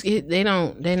 Yeah, they're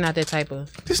not that type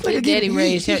of. This His nigga daddy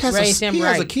raised him has a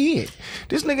right. kid.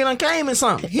 This nigga done came in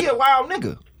something. He a wild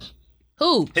nigga.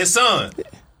 Who? His son.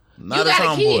 Not You his got a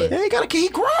homeboy. kid? Yeah, he got a kid. He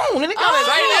grown. And he got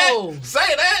Oh. Say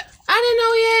that. I didn't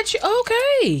know he had you.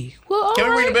 Okay. Well, all Can we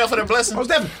ring the right. bell for the blessing? Most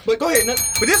definitely. But go ahead.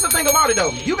 But this is the thing about it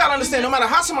though. You gotta understand, no matter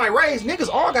how somebody raised, niggas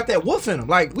all got that wolf in them.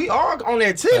 Like we all on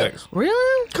that tip. Facts.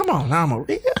 Really? Come on, now I'm a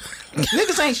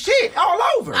niggas ain't shit all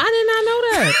over. I did not know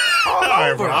that. All All right,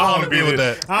 over. bro. I don't want to be with with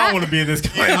that. that. I don't want to be in this.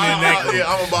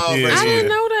 I'm a ball Yeah. I didn't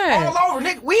know that. All over,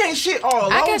 nigga. We ain't shit all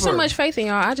over. I got so much faith in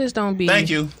y'all. I just don't be. Thank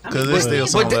you, because there's still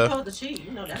some You're left. supposed to cheat.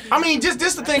 You know that. I mean, just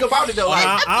this the thing about it though. Like,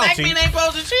 I don't cheat. ain't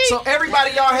supposed to cheat. so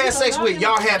everybody y'all had sex with,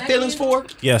 y'all had feelings for?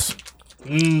 Yes.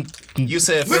 You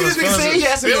said Look at this nigga say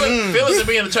yes and feelings and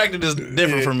being attracted is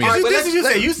different from me. All right, but This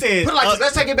is you said. Put it like this.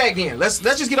 Let's take it back then. Let's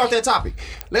just get off that topic.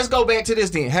 Let's go back to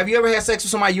this then. Have you ever had sex with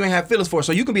somebody you ain't have feelings for?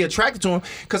 So you can be attracted to him.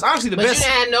 Because honestly, the But you best.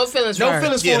 didn't have no feelings for No her.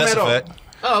 feelings for Yeah, him that's at a all. fact.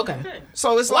 Oh, okay.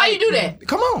 So it's Why like, you do that?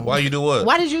 Come on. Why you do what?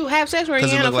 Why did you have sex with her?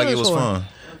 Because You it had looked no like it feelings was for her? fun.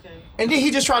 And then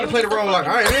he just tried to play the role like,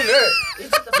 I ain't in that.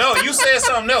 No, you said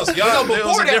something else. Y'all, No, there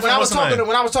was before a that, different what's the name?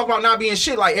 when I was talking about not being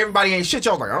shit, like everybody ain't shit,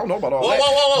 y'all was like, I don't know about all Whoa, that.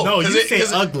 whoa, whoa, whoa. No, you 'Cause said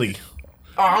it- ugly.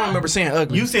 Oh, I don't remember saying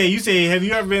ugly. You said. Have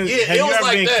you ever been? Yeah, have it you was ever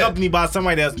like been that. accompanied by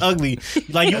somebody that's ugly?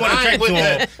 Like you want to I ain't attract to with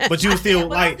him, that. but you still But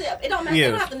like. it don't matter. yeah.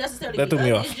 It don't have to necessarily That be threw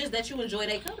me ugly. off. It's just that you enjoy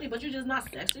their company, but you're just not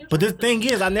sexy. But the thing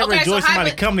is, I never Okay, so enjoyed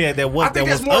somebody company that was I think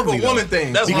that's was more ugly. of a woman though.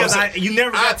 thing. That's Because what I'm saying. you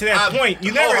never got to that point.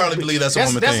 You I never. wholeheartedly believe that's a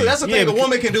woman thing. That's the Yeah, thing a because-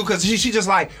 woman can do because she just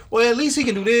like, well, at least he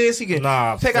can do this. He can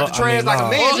Nah, take out the fuck, I trash mean, like nah.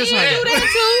 a man. He Just didn't do that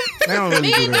too. They don't really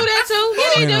He didn't do that too. Yeah,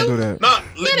 They they don't do. do that. No,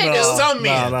 they do. some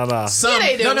men. Nah. Some, Yeah,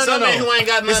 they do. some men who ain't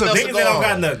got nothing else to Niggas go that don't on.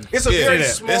 got nothing. It's a Yeah, very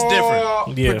that's small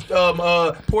different.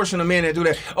 Yeah. portion of men that do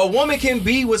that. A woman can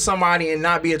be with somebody and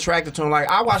not be attracted to him. Like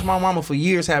I watched my mama for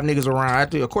years have niggas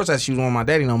around. Of course, she was on my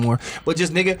daddy no more. But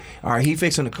just nigga, all right, he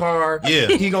fixing the car. Yeah.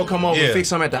 He gonna come over and Yeah. fix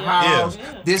something at the house.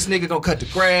 This nigga gonna cut the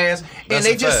grass, That's and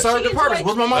they a just fact. served the purpose.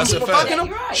 Was my mama That's a even fact. fucking him?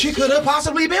 You're right. She could have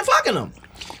possibly been fucking him.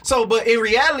 So, but in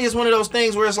reality, it's one of those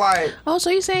things where it's like, Oh, so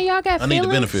you saying y'all got I feelings? need the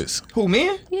benefits. who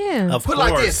men? Yeah. Of Put it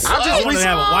course. like this. I just want to recently-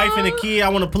 have a wife and a kid. I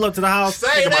want to pull up to the house. Say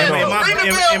think about that. it, in my, Ring the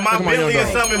in, bell. in my Look at my Bentley young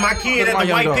or dog. something. My kid Look at at my the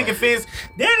young white dog. picket fence.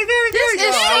 Daddy. This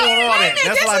is I want all that.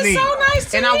 That's this what I is need. so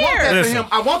nice to And I want hear. that for Listen. him.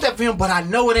 I want that for him, but I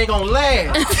know it ain't gonna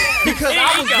last because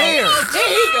I was there. There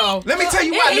you go. Let me tell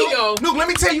you why, There you go. Nuke. Let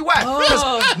me tell you why. Because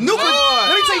Nuke,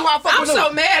 let me tell you why I fuck I'm with so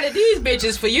Nuke. mad at these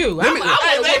bitches for you. I me- want to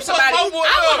Hey, whoop somebody. fuck my boy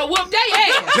I up. want to whoop their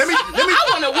ass. Let me. I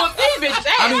want to whoop these bitches'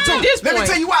 ass. I do too. At this Let me point.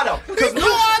 tell you why though. Because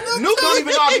Nuke don't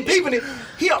even know I be peeping it.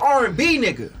 He an R&B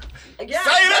nigga. Yeah.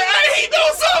 Say that. Hey, he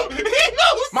knows something. He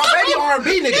knows My baby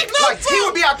R&B nigga. Like he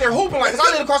would be out there hooping like, cause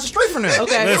I live across the street from them.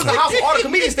 Okay. It was the house where all the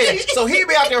comedians stay at. So he'd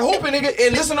be out there hooping nigga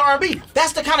and listen to R&B.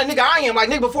 That's the kind of nigga I am. Like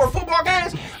nigga before football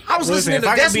games, I was Listen, listening if to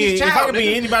I could Destiny's be, if I Child. could be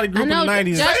nigga. anybody group I know, in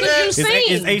the 90s, just 'cause you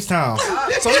it's sing. H-Town.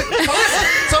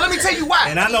 So let me tell you why.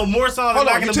 And I know more songs Hold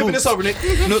than on, Back in you the tipping Boots. this over,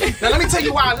 Nick. Now let me tell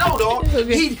you why I know, dog.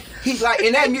 He like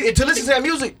in that to listen to that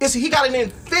music, he got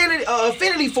an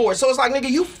affinity for it. So it's like nigga,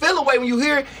 you feel away when you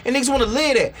hear it, and niggas want to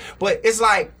live that. But it's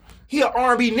like he an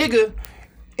R&B nigga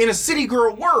in a city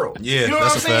girl world. Yeah, you know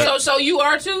that's what a I'm saying? fact. So you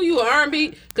are too? You a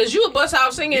R&B? Because you a bust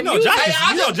out singing You know music. Josh, Hey,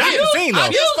 I you know just- Josh can sing though. I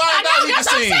just found out he can That's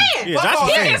what I'm sing. saying. Yeah, Fuck Josh all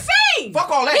can that. He sing. can sing. Fuck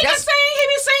all that. He can That's- sing. He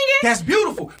be singing. That's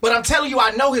beautiful. But I'm telling you,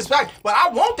 I know his back. But I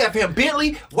want that for him.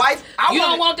 Bentley, wife. You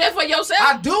don't want that for yourself?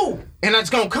 I do. And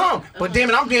it's gonna come, but damn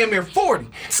it, I'm damn near 40.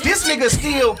 This nigga's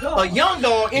still a young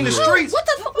dog in the streets. What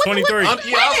the fuck? 23. Wait,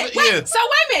 so wait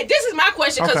a minute. This is my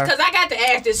question because Okay. I got to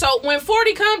ask this. So when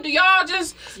 40 come, do y'all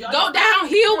just go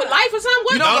downhill with life or something?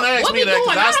 What, Don't ask what me we that because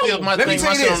doing I now? still my Let me thing.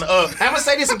 tell My you shit on this. the up. I'm gonna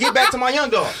say this and get back to my young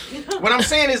dog. What I'm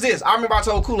saying is this. I remember I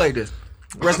told Kool-Aid this.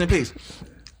 Rest in peace.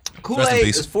 Kool-Aid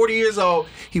peace. is 40 years old.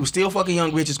 He was still fucking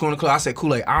young bitches going to the club. I said,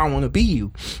 Kool-Aid, I don't want to be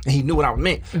you. And he knew what I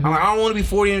meant. I'm like, I don't want to be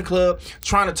 40 in the club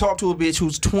trying to talk to a bitch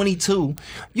who's 22.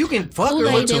 You can fuck her.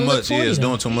 Kool-Aid Doing too didn't look much. Yeah, 40 it's though.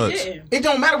 doing too much. It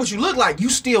don't matter what you look like. You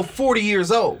still 40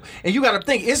 years old. And you got to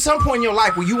think, it's some point in your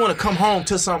life where you want to come home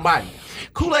to somebody.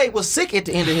 Kool-Aid was sick at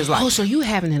the end of his life. Oh, so you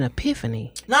having an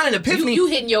epiphany? Not an epiphany. You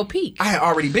hitting your peak. I had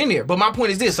already been there. But my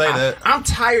point is this. Say that. I'm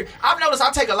tired. I've noticed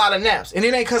I take a lot of naps. And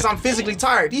it ain't because I'm physically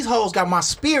tired. These hoes got my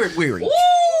spirit weary. Ring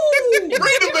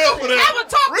the bell for that. Have a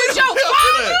talk Ring with the your bell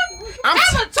for that. father.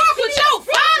 Have a talk with your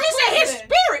father. He said his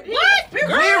spirit. What?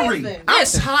 Weary. I'm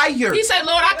Listen. tired. He said,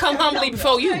 Lord, I come humbly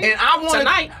before you. And I want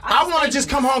Tonight, I want to just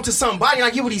come home to somebody. And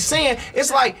I get what he's saying.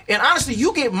 It's like, and honestly,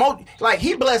 you get like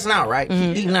he blessed now, right?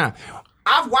 Mm-hmm. He now.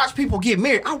 I've watched people get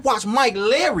married. I watched Mike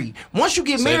Larry. Once you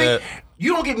get Say married, that.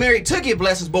 you don't get married to get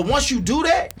blessings, but once you do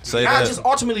that, Say God that. just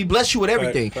ultimately bless you with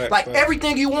everything. Fact, like fact.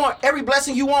 everything you want, every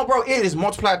blessing you want, bro, it is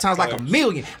multiplied times like a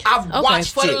million. I've Okay,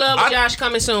 watched for the it. love of Josh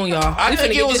coming soon, y'all. I We finna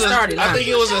think get it was this started. I now. think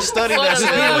it was a study For that the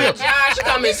said love of Josh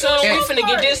coming soon. We finna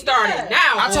get this started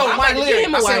now. I told I'm Mike about to get Leary,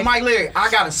 him I said, away. Mike Leary, I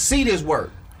gotta see this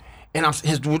work. And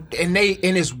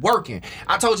it's working.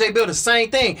 I told J Bill the same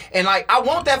thing. And like I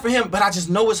want that for him, but I just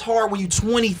know it's hard when you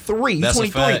 23. You That's a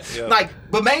 23. fact. Yeah. Like,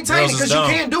 but maintain Girls it is because you dumb.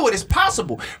 can do it. It's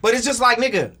possible. But it's just like,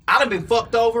 nigga, I done been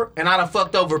fucked over and I done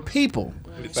fucked over people.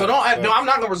 So I'm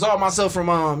not gonna resolve myself from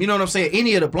you know what I'm saying,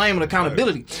 any of the blame and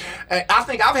accountability. And I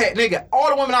think I've had, nigga, all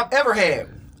the women I've ever had,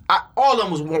 all of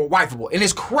them was wifeable, and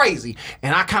it's crazy.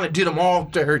 And I kind of did them all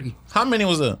dirty. How many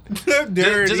was that?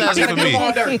 Dirty. Just ask it I for did them all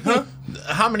me. dirty, huh?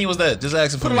 How many was that? Just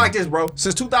ask it for Put me. it like this, bro.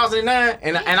 Since 2009,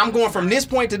 and I'm going from this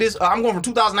point to this. I'm going from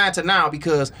 2009 to now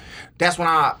because that's when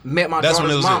I met my That's when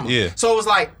daughter's it was, mama. yeah. So it was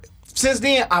like, since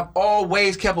then, I've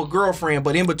always kept a girlfriend,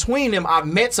 but in between them, I've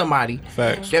met somebody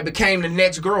Facts. that became the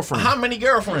next girlfriend. How many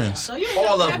girlfriends? So you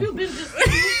All of have them. you been just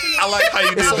I like how you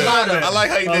did It's a lot of that. them. I like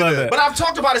how you I did love that. that. But I've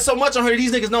talked about it so much on here,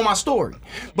 these niggas know my story.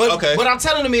 But Okay. what I'm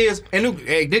telling them is, and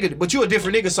hey, nigga, but you a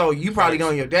different nigga, so you probably know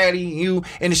your daddy, you,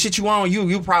 and the shit you on,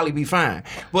 you probably be fine.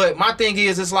 But my thing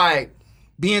is, it's like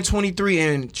being 23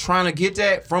 and trying to get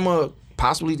that from a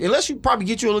possibly, unless you probably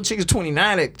get you a little chick that's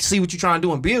 29 that see what you trying to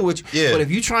do and build with you. Yeah. But if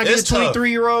you trying to get It's a tough.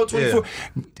 23-year-old, 24,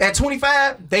 at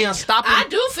 25, they unstoppable. I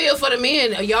do feel for the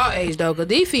men of y'all age though, cause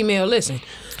these female, listen.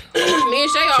 Me and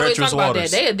Shay always Treacherous talk about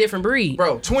waters. that. They a different breed.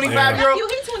 Bro, 25-year-old. you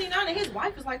he's 29 and his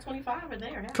wife is like 25 and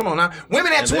they're happy. Come on now.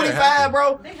 Women at And they're 25, happy.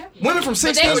 bro. Women from But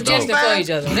 16 they were to destined 25. for each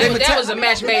other. They That was a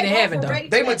match made in heaven, though.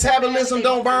 They metabolism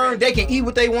don't burn. They can eat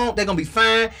what they want. They're gonna be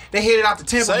fine. They headed out to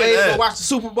Tampa Say Bay to that. go watch the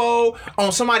Super Bowl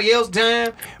on somebody else's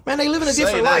dime. Man, they living a Say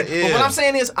different that, life. But yeah. what I'm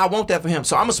saying is, I want that for him.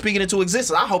 So I'm gonna speak it into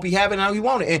existence. I hope he have it how he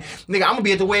want it. And nigga, I'm gonna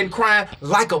be at the wedding crying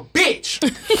like a bitch.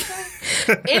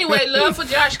 Anyway, love for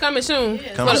Josh coming soon.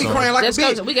 Coming I'm gonna be soon. crying like Let's a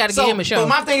go. bitch. We gotta So, give him a show. But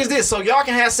my thing is this: so y'all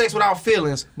can have sex without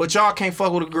feelings, but y'all can't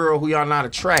fuck with a girl who y'all not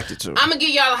attracted to. I'm gonna give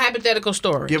y'all a hypothetical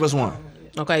story. Give us one.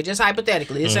 Okay, just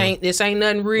hypothetically. This ain't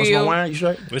nothing What's my real. wine? You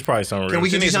straight? It's probably something real. Can we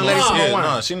She get needs this some young more. lady some more Yeah,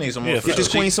 wine? no, she needs some more. Yeah, Get this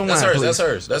She- queen some That's wine, hers.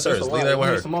 please. That's hers. Leave that with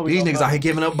her. These niggas out here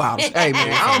giving up bottles. Hey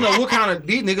man, I don't know what kind of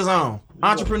these niggas on.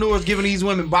 Entrepreneurs giving these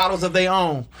women bottles of their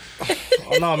own.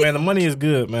 Oh no, man, the money is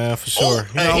good, man, for sure.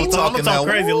 hey, he I'm talking talk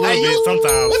now. crazy a little Hey, bit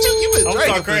sometimes. What you been I'm drinking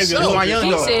talking for crazy a sure? little my bit. young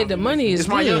He dog. said the money is It's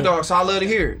my good. young dog, so I love to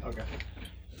hear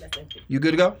it. You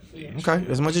good to go? Okay,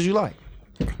 as much as you like.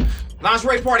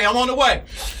 Lingerie party, I'm on the way.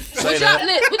 But let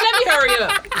me hurry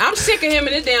up. I'm sick of him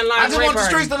in this damn line. I just want the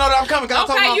streets to know that I'm coming. 'Cause I'm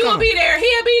talking Okay, about you will coming. be there.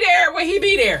 He'll be there when he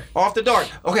be there. Off the dark.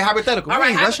 Okay, hypothetical. All We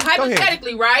right, ain't rushing. Go ahead.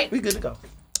 hypothetically, right? We good to go.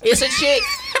 It's a chick.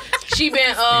 She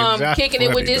been Exactly. kicking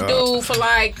it with this dude for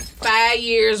like 5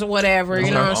 years or whatever.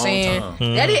 You know what I'm long saying?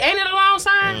 time. That ain't it a long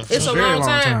time? It's a Very long long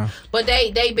time. time. But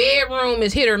they bedroom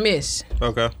is hit or miss.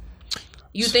 Okay,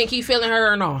 You think he feeling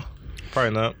her or no?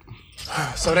 probably not.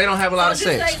 So they don't have a lot of So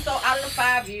just sex. say, so out of the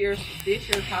 5 years, this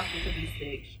year possibly could be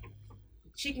 6.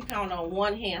 She can count on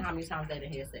one hand how many times they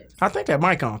done had sex. I think that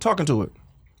mic on. Talking to it.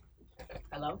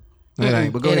 Hello? It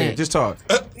ain't, but go It ahead. ain't. Just talk.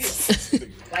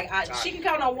 She can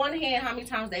count on one hand how many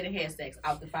times they done had sex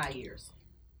out the 5 years.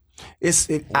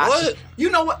 What? You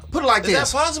know what? Put it like Is that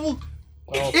this. possible?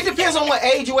 It depends on what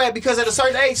age you at, because at a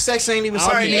certain age, sex ain't even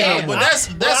something. you yeah. know. But that's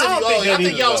I if don't you. think I that think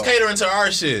either, y'all was though. catering to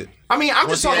our shit. I mean, I'm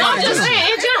just Once talking you about age I'm just Yeah.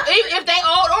 saying, in general, if they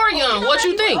old or young, what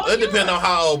you think? It depends on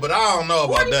how old, but I don't know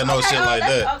about that no shit like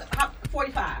that.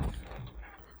 45.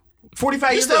 45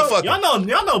 You years still old. fucking.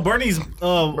 Y'all know Bernice.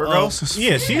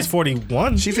 Yeah, she's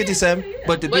 41. She 57,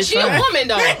 but the But bitch she a fine. woman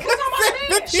though.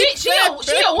 she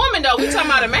a woman though. We talking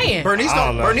about a man. Bernice I don't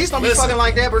don't know. Bernice don't be Listen. fucking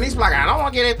like that. Bernice be like, I don't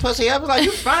want to get that pussy up. It's like,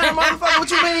 you fine, motherfucker.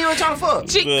 What you mean you ain't trying to fuck?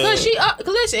 Cause she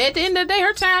listen. At the end of the day,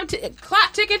 her time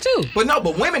clock ticking too.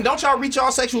 But women, don't y'all reach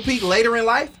y'all sexual peak later in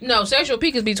life? No, sexual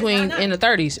peak is between in the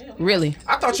 30s. Really,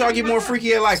 I thought y'all get more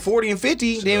freaky at like 40 and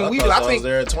 50 than we do. I I was think.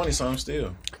 there at 20 something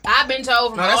still. I've been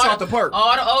told from No, that's all off the perk.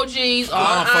 all the OGs, all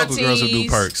I the don't fuck aunties. with girls who do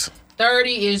perks.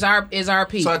 30 is our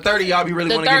peak. So at 30, y'all be really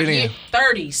The want to get it in.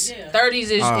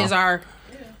 30s is our.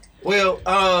 Well,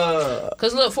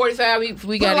 Cause look, 45 we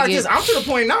put it gotta like get. this. I'm to the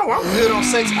point now where I'm good on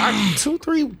sex.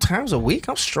 2-3 times a week.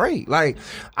 I'm straight. Like,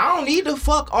 I don't need to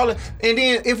fuck all the. And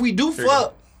then if we do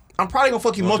fuck, I'm probably gonna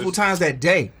fuck you multiple times that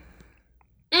day.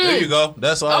 There you go.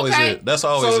 That's always Okay. it. That's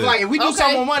always So it's it. like if we do Okay.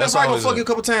 something on Monday, I'm That's probably gonna always fuck it. you a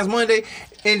couple times Monday,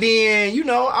 and then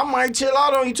I might chill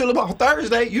out on you till about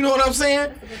Thursday. You know what I'm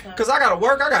saying? Because I gotta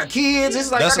work, I got kids.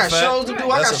 It's like That's I a got fact. shows to do.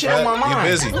 I That's got a shit on my fact. mind.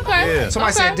 You're busy. Okay. Yeah.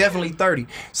 Somebody Okay. said definitely 30.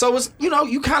 So it's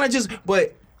you kind of just.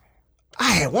 But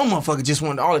I had one motherfucker just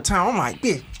wanted all the time. I'm like,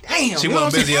 bitch, damn. She you know wasn't what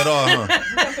I'm busy at all, huh?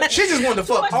 saying? She just wanted to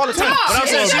fuck all the time. But I'm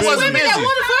saying she wasn't women that busy.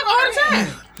 want to fuck all the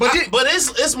time. But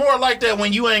it's more like that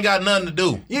when you ain't got nothing to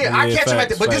do. Yeah, I Yeah, catch them at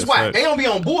facts, the. But this facts, why facts. they don't be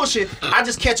on bullshit. I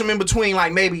just catch them in between,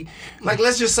 like maybe, like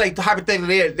let's just say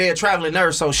hypothetically they're a traveling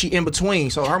nurse, so she in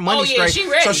between, so her money's Oh, yeah, straight. she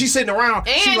ready. So she's sitting around.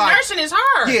 And she like, nursing is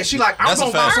hard. yeah, she like I'm That's a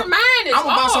gonna fact. bounce Her on, mind is I'm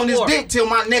gonna bounce all on this for it. dick till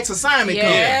my next assignment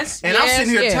Yes, comes, and I'm yes,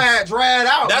 sitting here yes. tired, dried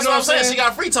out. That's you know what I'm saying. She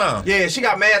got free time. Yeah, she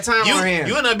got mad time on her hands.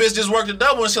 You and that bitch just worked a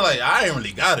double and she like, I ain't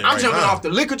really got it. I'm right jumping now. off the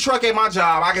liquor truck at my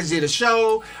job. I can see the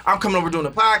show. I'm coming over doing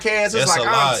the podcast. It's That's like a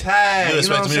I'm lot. tired. You know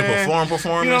expect what me I'm to saying?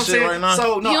 perform You know and what shit I'm saying? right now?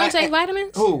 So, no, You don't take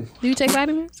vitamins? Who? Do you take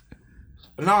vitamins?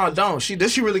 No, I don't.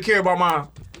 Does she really care about my?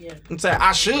 I'm saying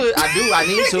I should. I do. I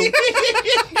need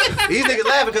to. These niggas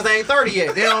laughing because they ain't 30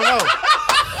 yet. They don't know.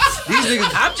 These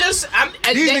niggas.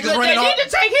 These niggas running they off- need to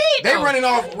take heed. They though. running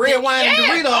off red wine and Yeah.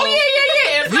 Doritos. Oh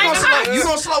yeah. You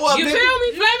gonna slow up, You nigga. feel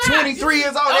me? Flame hot. 23 years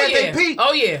old Oh at yeah. they peak.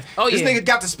 Oh yeah. Oh yeah. This nigga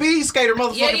got the speed skater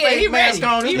motherfucking Yeah, he face mask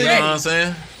ready. on. This He You nigga- know ready. what I'm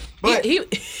saying? But he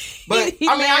But he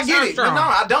I mean, I Lance get it. Armstrong. But no,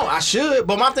 I don't. I should.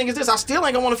 But my thing is this: I still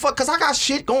ain't gonna want to fuck because I got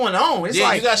shit going on. It's Yeah,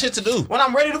 like you got shit to do. when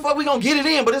I'm ready to fuck, we gonna get it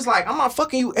in. But it's like I'm not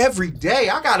fucking you every day.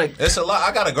 I gotta. It's a lot.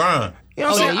 I got to grind. You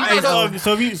know what I'm saying? I gotta-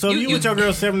 So if you with your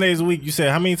girl 7 days a week, you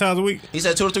said how many times a week? He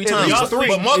said 2 or 3 At times. least three.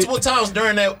 But multiple times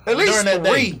during that At least during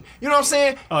that 3. day. You know what I'm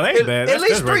saying? Oh, that ain't At- bad. At That's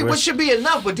least 3, regular. which should be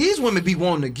enough. But these women be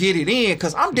wanting to get it in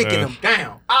because I'm dicking Yeah. them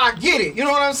down. I get it. You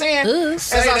know what I'm saying?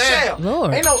 As I that. shall.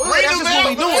 Lord. Ain't no. That's just what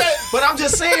we doing. But I'm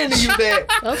just saying to you that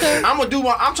Okay. I'm gonna do.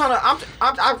 I'm trying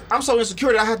to. I'm so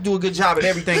insecure that I have to do a good job at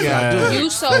everything that I do. You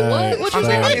so what? What you I'm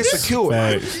saying? insecure.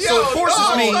 Facts. So it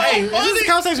forces me. Hey, is this a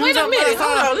conversation Wait we a talking about minute. last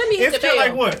Hold time? on. Let me hit It's the feel bell.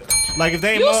 like what? Like if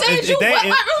they You mo- said if you they, what?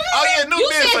 if- Oh yeah, new You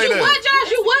bitch said say you that. what,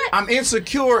 Josh? You what? I'm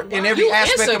insecure in every You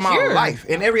aspect of my insecure. life.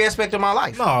 In every aspect of my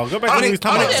life. No, go back to what we was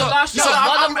talking You about. done lost your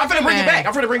I'm finna bring it motherfucking back.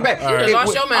 I'm finna bring it back. done It- lost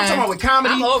with- your I'm mind. talking about with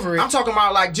comedy. I'm over it. I'm talking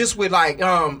about like just with like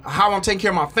how I'm taking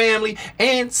care of my family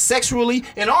and sexually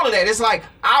and all of that. It's like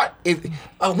if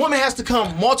a woman has to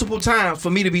come multiple times for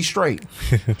me to be straight.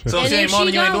 So And if she if ain't she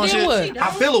moaning, you ain't don't, doing then shit. what?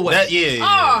 I feel away. That yeah.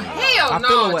 Oh hell I feel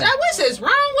no! away. That what's is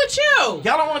wrong with you? Y'all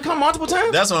don't want to come multiple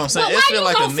times? That's what I'm saying. But It why feel you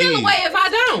like a gonna feel need. away if I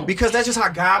don't? Because that's just how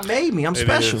God made me. I'm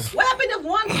special. is. What happened if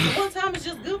one time is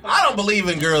just good? For I don't believe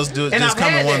in girls And just I've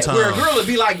coming had one that, time. where a girl would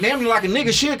be like, damn, like a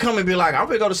nigga shit come and be like, I'm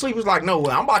gonna go to sleep. It's like, no,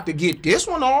 well, I'm about to get this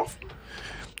one off.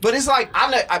 But it's like,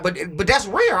 but that's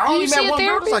rare. I Do only you see met a one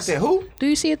girl that's like therapist? that. Who? Do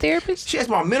you see a therapist? She has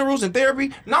my minerals and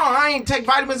therapy. No, I ain't take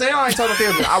vitamins and I ain't taking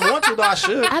therapy. I want to, though I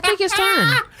should. I think it's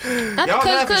time. Y'all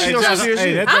laughing, she don't Josh, serious hey,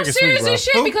 shit. that I'm jacket serious sweet, as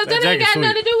shit bro. because that That ain't got jacket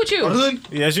nothing to do with you. Hood?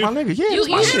 Yes, you. My nigga, yeah. You it's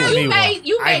my shit. need one.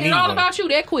 you I made it need all one. about you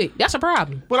that quick. That's a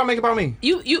problem. What I make about me?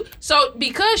 You so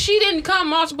because she didn't come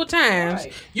multiple times,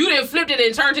 you didn't flipped it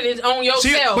and turned it on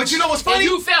yourself. but you know what's funny? And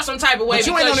you felt some type of way But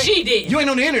you ain't on because the, she did. You ain't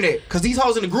on the internet because these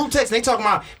hoes in the group text and they talking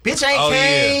about bitch ain't Oh, yeah.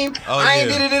 came, Oh, I ain't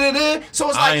yeah. did it. So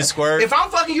it's I like ain't squirt. if I'm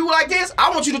fucking you like this, I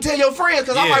want you to tell your friends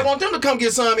because I Yeah. might want them to come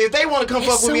get some if they want to come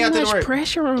fuck It's with so me after the much race.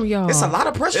 pressure on y'all. It's a lot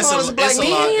of pressure It's on a- us as black it's a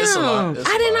men. lot. It's a lot. It's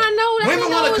a I did lot. not know that.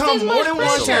 Women want to come more than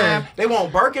one time. They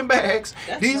want Birkin bags.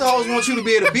 These hoes want you to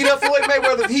be able to beat up Floyd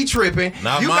Mayweather if he tripping.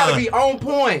 Not You gotta mine. be on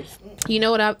point. You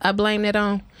know what I blame that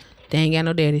on? They ain't got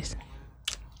no daddies.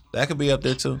 That could be up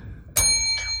there too.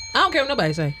 I don't care what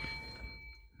nobody say.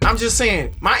 I'm just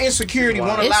saying, my insecurity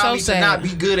won't It's allow so me sad. to not be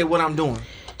good at what I'm doing.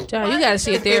 Child, you gotta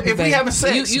see a therapist. If we having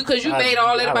sex, you because you made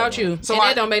all that about you, so and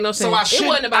that don't make no sense. It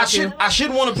wasn't about you. I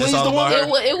shouldn't want to please all the about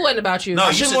woman. her. It wasn't about you. No,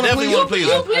 you should definitely want to please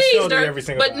her. You pleased her, every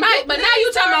single but time. now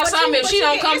you talking about something. If she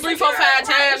don't come 3, 4, 5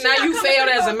 times, now you failed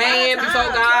as a man before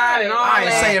God and all I ain't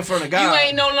that. saying for the God. You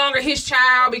ain't no longer his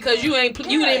child because you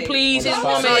didn't please his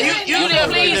woman. You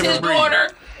didn't please his daughter.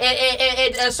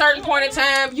 At a certain point in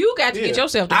time, you got to get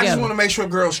yourself together. I just want to make sure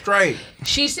girl's straight.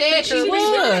 She said she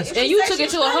was, and you took it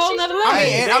to a whole nother level.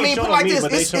 I mean, put it like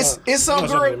this: it's some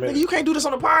girl. Nigga, You can't do this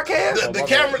on the podcast. The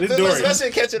camera, let's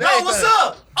catch it. No, what's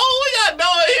up? Oh, we got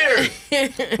Noah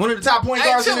here. One of the top point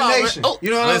guards in the nation. You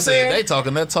know what I'm saying? They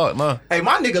talking that talk, man. Hey,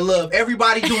 my nigga love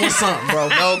everybody doing something, bro.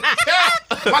 No,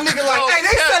 my nigga like, hey,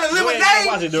 they selling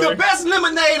lemonade, the best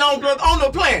lemonade on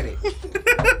the planet.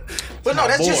 But no,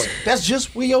 that's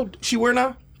just where she where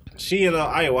now? She in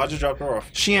Iowa. I just dropped her off.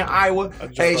 She in Iowa.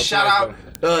 Hey, shout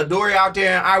out Dory out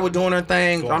there in Iowa doing her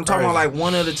thing. I'm talking about like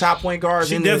one of the top point guards.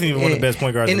 She definitely one of the best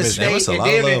point guards in the Michigan. state and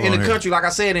then in the country. Like I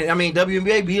said,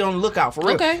 WNBA be on the lookout for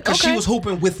real. Because she was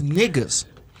hooping with niggas.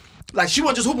 Like, she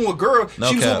wasn't just hooping with girls.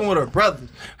 She was hooping with her brothers,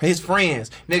 his friends,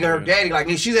 nigga, her daddy. Like,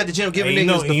 she's at the gym giving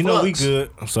niggas the flux. We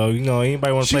good. So,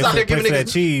 anybody want to play for that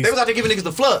cheese. They was out there giving niggas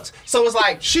the flux. So, it's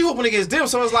like, she hooping against them.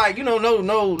 So, it's like,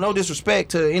 no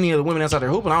disrespect to any of the women that's out there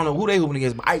hooping. I don't know who they hooping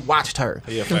against, but I watched her.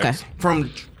 Yeah, okay. From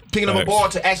picking up a ball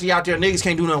to actually out there, niggas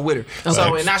can't do nothing with her. Okay.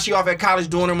 So, and now she off at college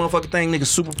doing her motherfucking thing. Niggas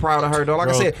super proud of her, though. Like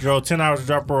I said. Drove 10 hours to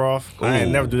drop her off. I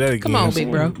ain't never do that again. Come on, big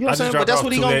bro. You know what I'm saying? But that's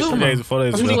what he gonna do.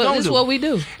 That's what we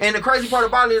do. And the crazy part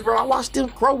about it is, bro, I watched them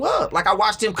grow up. Like, I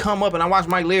watched them come up, and I watched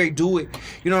Mike Larry do it.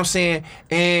 You know what I'm saying?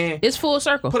 And it's full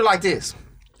circle. Put it like this.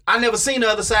 I never seen the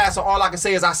other side, so all I can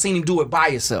say is I seen him do it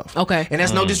by himself. Okay. And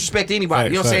that's no disrespect to anybody.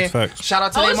 You know what I'm saying? Shout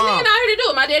out to their mom. I already do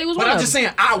it. My daddy was one of them. But I'm just saying,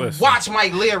 I watched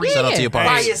Mike Larry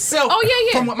by himself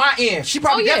from my end. She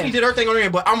probably definitely did her thing on her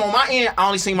end, but I'm on my end, I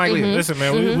only seen Mike Larry. Listen,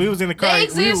 man, we was in the car.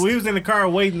 We was in the car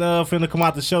waiting for him to come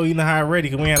out the show. You know how I'm ready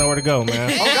because we ain't nowhere to go,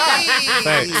 man. Oh, God.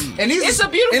 Thanks. And it's a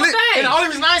beautiful thing. And the only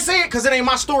reason I ain't say it because it ain't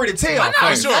my story to tell.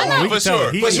 I know. For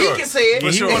sure. But he can say it.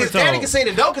 And his daddy can say it.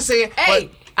 And Doe can say it.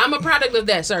 Hey. I'm a product of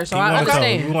that, sir, so I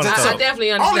understand. I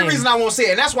definitely understand. Only reason I won't say it,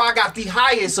 and that's why I got the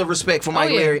highest of respect for Mike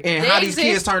Larry and how these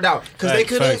kids turned out. Because they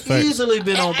could have easily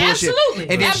been on bullshit. Absolutely.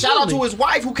 And then shout out to his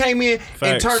wife who came in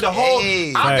and turned the whole...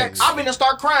 I've been to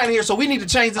start crying here, so we need to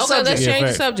change the subject. Let's change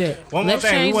the subject. One more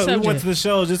thing, we went to the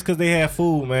show just because they had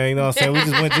food, man. You know what I'm saying? We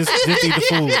just went just to eat the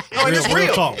food. No, and it's real.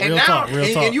 Real talk.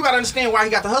 And you got to understand why he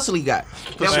got the hustle he got.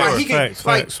 That's why he can...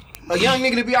 Like, a young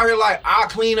nigga to be out here like, I'll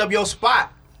clean up your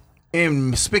spot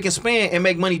and spick and span and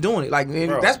make money doing it. Like,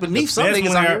 that's beneath some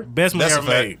niggas out here. Best money ever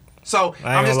made. So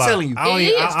I'm just telling you. It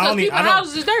is, because people's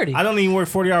houses is dirty. I don't even work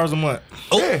 40 hours a month.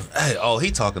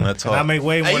 He talking that talk. And I make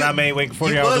way more than I made working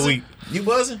 40 hours a week. You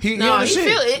wasn't? He feel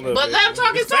it, but let him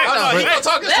talk his talk. No, he gonna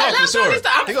talk his talk for sure. He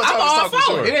gonna talk his talk for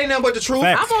sure. It ain't nothing but the truth.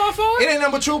 I'm all for it. It ain't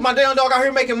nothing but truth. My damn dog out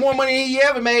here making more money than he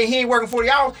ever made. He ain't working 40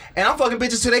 hours, and I'm fucking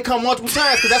bitches till they come multiple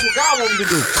times because that's what God want me to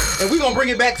do. And we gonna bring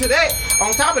it back to that.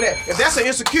 On top of that, if that's an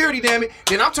insecurity, damn it,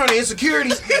 then I'm turning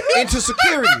insecurities into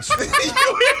securities. You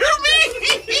hear me?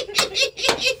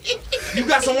 You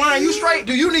got some wine? You straight?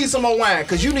 Do you need some more wine?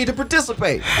 Because you need to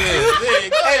participate.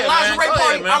 Hey, lingerie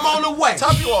party, I'm on the way.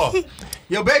 Top you off.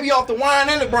 Your baby off the wine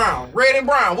and the brown. Red and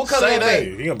brown. What color that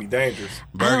baby? He gonna be dangerous.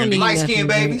 Burgundy. Light-skinned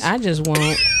babies. I just want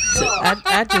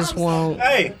I just want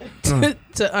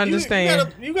to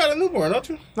understand. You got a newborn, don't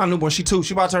you? Not newborn, she 2.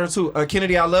 She about to turn 2.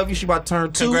 Kennedy, I love you. She about to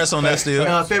turn 2. Congrats on that still.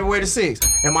 February the 6th.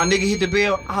 And my nigga hit the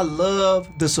bell. I love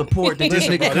the support that this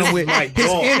nigga come with.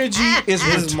 His energy is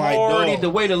retarded. The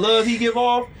way the love he give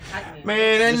off.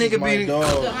 Man, that nigga be...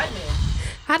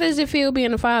 How does it feel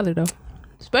being a father, though?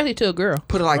 Especially to a girl.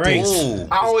 Put it like this. Ooh,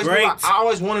 I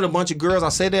always wanted a bunch of girls. I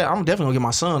said that. I'm definitely gonna get my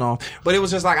son off. But it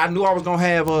was just like I knew I was gonna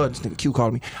have this nigga Q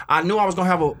called me. I knew I was gonna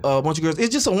have a bunch of girls.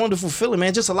 It's just a wonderful feeling,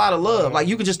 man. Just a lot of love. Like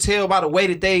you can just tell by the way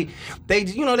that they they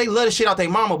love the shit out their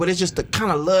mama, but it's just the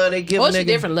kind of love they give a nigga. It's a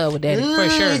different love with daddy, for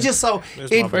sure. It's just so it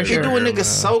do a nigga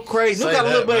so crazy. You got a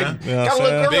little baby. Got a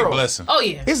little girl. Big blessing. Oh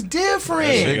yeah. It's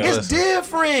different. It's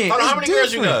different. Hold on, how many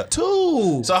girls you got?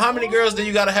 2. So how many girls do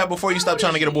you gotta have before you stop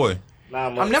trying to get a boy?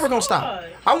 I'm never gonna stop.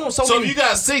 I want so many. If you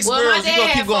got 6 Well, girls, my you dad gonna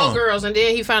had keep 4 going. girls, and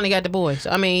then he finally got the boys.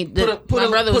 I mean, my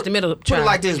brother was the middle child. Put it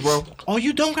like this, bro. Oh,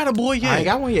 you don't got a boy yet? I ain't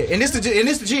got one yet. And this the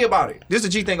G about it. This the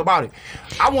G thing about it.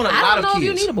 I want a lot of kids. I don't know if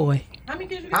you need a boy. How many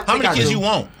kids you How many kids you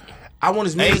want? I want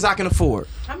as many as I can afford.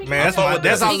 Man, that's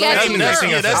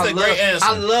the great answer.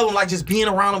 I love them, like just being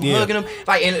around them, hugging them.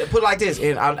 Like, and put it like this.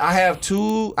 And I have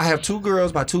two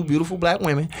girls by two beautiful black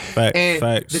women.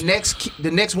 Facts.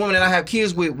 The next woman that I have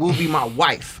kids with will be my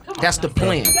wife. That's the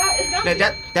plan.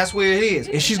 That's where it is,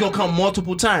 and she's gonna come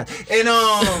multiple times.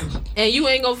 And you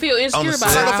ain't gonna feel insecure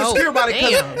about it. I don't feel insecure about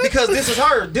it because this is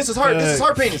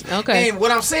her penis. Okay. And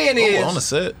what I'm saying is, on the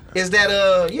set. is that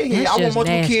I want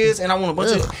multiple kids and I want a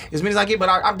bunch of as many as I get, but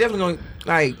I'm definitely gonna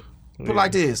like put it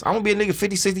like this. I want to be a nigga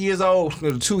 50, 60 years old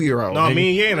with a 2-year-old. No, me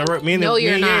and you ain't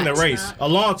in a race. Not. A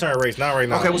long-term race, not right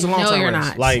now. Okay, what's a long-term race? you're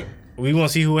not. Like, we want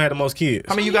to see who had the most kids.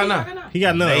 How many you got now? He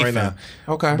got none right now.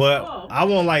 Okay. But I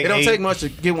want like it don't 8. take much to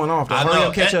get one off. Though. I Hurry know.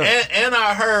 up, catch up. And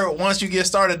I heard once you get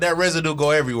started, that residue go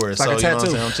everywhere. like so a you know what I'm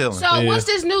tattoo. saying? I'm chilling. So what's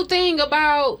this new thing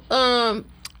about Plan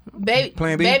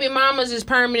B? baby mamas is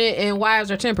permanent and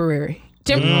wives are temporary?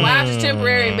 Wives is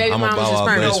temporary and baby I'm gonna mamas bow is out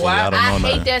permanent. gracefully. I don't know I hate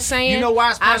nothing. that saying. You know why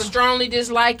it's I permanent? strongly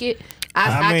dislike it.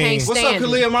 I mean, can't stand What's up,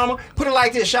 Kalia mama? Put it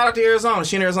like this. Shout out to Arizona.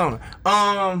 She in Arizona.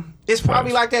 It's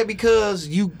probably like that because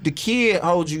the kid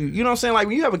holds you. You know what I'm saying? Like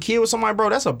when you have a kid with somebody, bro,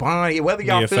 that's a bond. Whether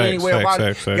y'all feel any way about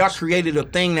it, y'all created a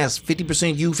thing that's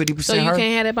 50% you, 50% So you her.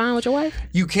 can't have that bond with your wife?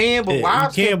 You can, but You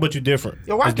wives can, but you're different.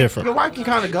 Your wife It's different. Your wife can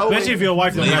kind of go. Especially if your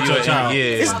wife don't got your child.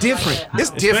 It's different. It's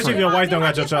different. Especially if your wife don't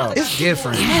got your child. It's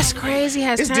different. That's crazy.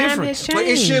 Has It's time different. has But it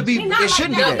changed. should be. It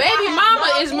shouldn't be The that. baby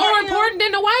mama is more important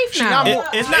than the wife now.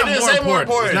 It's not They didn't more say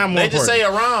important. It's not more They just say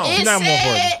important. around. It's not more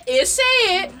important. It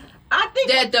said I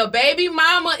think that the baby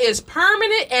mama is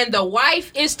permanent and the wife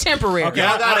is temporary. Okay,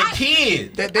 Y'all got a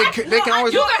kid. They can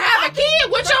always. You can have a kid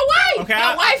with your wife. Okay,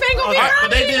 your wife ain't gonna be But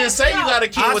permanent. they didn't say you got a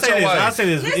kid I'll with say your this. wife. I'll say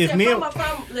this. If listen, me and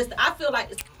listen, I feel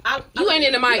like You ain't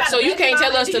in the mic, so you can't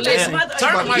tell us to listen.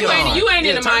 Turn the mic on. You ain't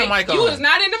in the Turn mic. on. You is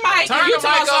not in the mic. Turn You the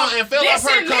mic talking on and fill up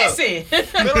her cup. Listen.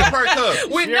 Fill up her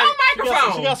cup. With no She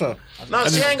microphone. got some. No,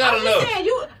 she ain't got I'm enough. just saying,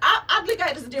 I look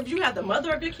at it as a difference. You have the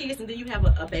mother of your kids, and then you have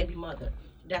a baby mother.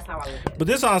 That's how I look at it. But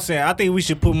this is what I'm saying. I think we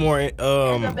should put more.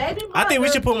 I think we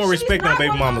should put more respect on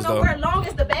baby mamas though. As long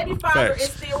as the baby father Facts.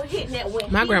 is still hitting that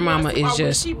when My he grandmama wants to is or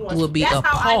when just she wants will to. be That's how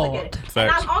I look appalled. at it. And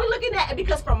Facts. I'm only looking at it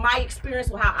because from my experience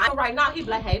with how I'm right now, he be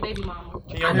like, "Hey, baby mama,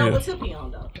 I know what tip he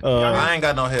on though." I ain't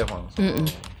got no headphones.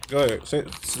 Go ahead.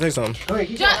 Say something. Ain't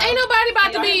nobody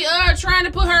about to be trying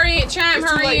to put her in, chime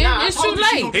her in. It's too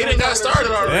late. He done got started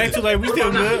It already. ain't too late. We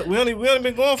still good. We only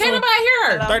been going for Can't nobody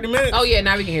hear her. 30 minutes. Oh yeah,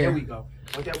 now we can hear There her. we go.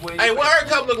 Hey, what her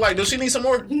cup look like? Does she need some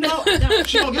more? No,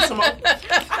 She gonna get some more.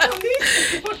 I don't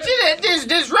need. She just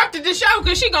disrupted the show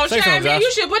because she gonna Say chime something, in. Josh.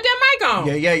 You should put that mic on.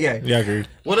 Yeah. Yeah, I agree.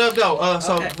 What up, though?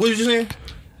 So Okay. what did you saying?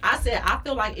 I said I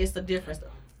feel like it's a difference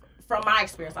from my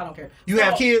experience. I don't care. You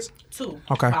have kids? 2.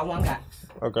 Okay. By one guy.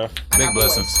 Okay. Big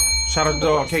blessings. Shout out to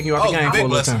dog taking you out the Oh, game big for a little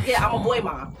blessing. time. Yeah, I'm a boy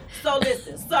mom. So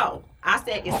listen, I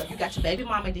said you got your baby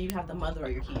mama and then you have the mother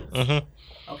of your kids.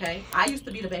 Mm-hmm. Okay? I used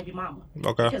to be the baby mama.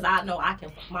 Okay. Because I know I can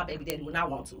fuck my baby daddy when I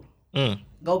want to. Mm.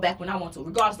 Go back when I want to,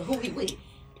 regardless of who he with.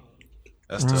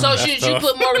 That's tough. So should you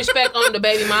put more respect on the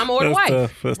baby mama or the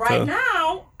wife? Right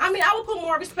now, I mean, I would put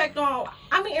more respect on.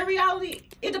 I mean, in reality,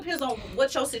 it depends on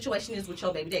what your situation is with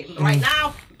your baby daddy. Right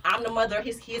now, I'm the mother of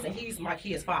his kids, and he's my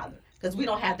kid's father. Because we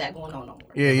don't have that going on no more.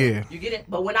 Yeah. You get it?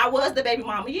 But when I was the baby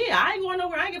mama, I ain't going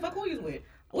nowhere. I ain't give a fuck who he's with.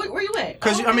 Where you at?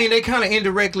 Because, I mean, they kind of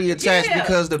indirectly attached Yeah.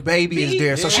 because the baby is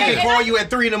there. So she Yeah. can call you at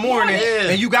 3 in the morning Yeah.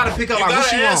 and you got to pick up You like, what gotta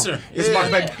she answer. want? It's Yeah. about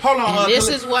the baby. Hold on. This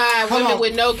is why Hold women on.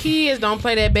 with no kids don't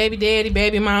play that baby daddy,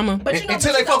 baby mama. But you know,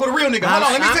 Until they fuck with a real nigga. Hold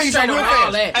on, let me I'm tell you straight something real on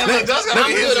all fast. that. Hey, look, that's I'm gonna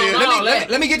be good on easier. all that.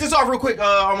 Let me get this off real quick.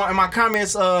 In my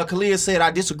comments, Kalia said,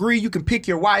 I disagree. You can pick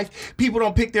your wife. People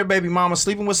don't pick their baby mama.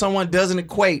 Sleeping with someone doesn't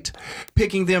equate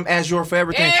picking them as your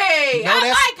forever thing. Hey, I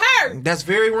like her. That's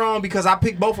very wrong because I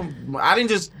picked both of them. I didn't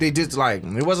just, they just like,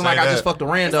 it wasn't Say like I that. just fucked a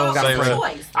rando and got Say a that. friend.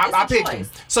 choice. I It's a picked choice.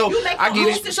 them. So You make I the get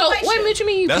rules. it. So wait a minute, what you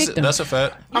mean you picked them? That's a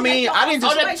fact. I mean, I didn't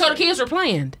just. So the kids were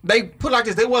planned. They put like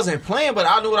this. They wasn't playing, but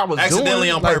I knew what I was Accidentally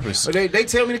doing. on Like, purpose. They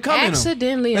tell me to come in.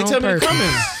 Accidentally They on tell me to purpose. come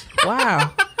in.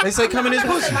 Wow. They say come in this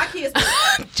pussy. My kids. I'm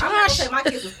not gonna say my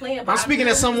kids was playing. But I'm speaking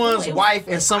as someone's wife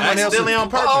and someone else. Accidentally on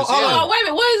purpose, hold yeah. on. Oh, wait a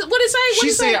minute. What it say? What She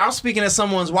it say? said, I'm speaking as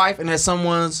someone's wife and as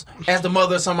the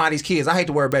mother of somebody's kids. I hate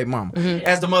the word baby mama.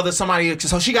 As the mother of somebody,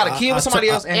 so she got a kid with somebody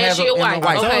else and And has she a wife.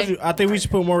 I Okay. told you. I think we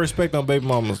should put more respect on baby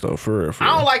mamas though. For real.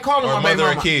 I don't like calling Or my baby mother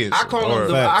mama. of kids. I call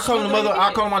them. Or- I call them the mother.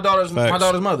 I call them my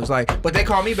daughter's mothers. Like, but they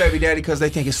call me baby daddy because they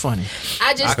think it's funny.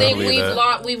 I just I can think believe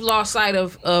that. we've lost sight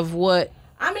of what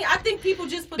I mean, I think people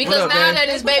just put Because now that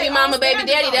it's baby mama, baby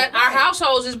daddy, that our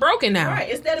households is broken now. Right.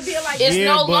 Instead of being like It's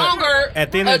no but longer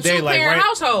at the end of the day, like two-parent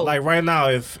household. Like right now,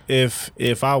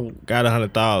 if I got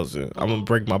 100,000, I'm gonna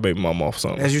break my baby mama off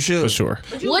something. As you should. For sure.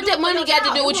 What that money got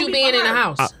to do with you being in the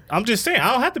house? I'm just saying,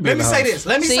 I don't have to be Let in me the say house. this.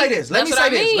 Let me See, say this. Let me that's say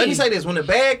what I this. mean. Let me say this. When the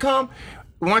bag come,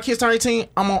 when my kids turn 18,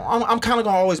 I'm kind of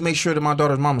gonna always make sure that my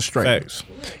daughter's mama's straight. Facts.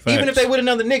 Even if Facts. they with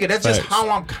another nigga, that's just Facts. how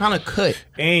I'm kind of cut.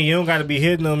 And you don't got to be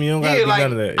hitting them. You don't got to Yeah, be like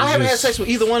none of that. I It's haven't had just- sex with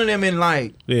either one of them in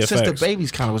like Yeah, since facts. the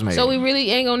babies kind of was made. So we really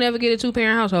ain't gonna never get a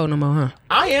 2-parent household no more, huh?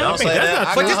 I am. Don't say that's that. not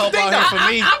I true. can But this help the thing, out here though. for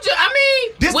me.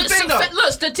 This the thing, though.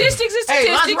 Look, statistics is Hey,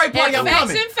 statistics. lingerie party, I'm and facts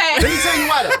coming. and facts. Let me tell you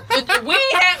why though. We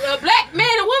ain't had a black man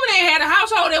and woman ain't had a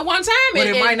household at one time, But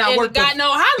and, it might not and work. God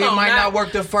know how long. It might Now- not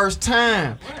work the first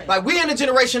time. Like we in the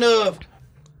generation of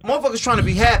motherfuckers trying to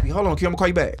be happy. Hold on, Q. I'm gonna call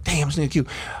you back. Damn, I'm Q.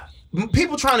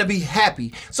 People trying to be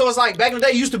happy. So it's like back in the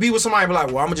day, you used to be with somebody and be like,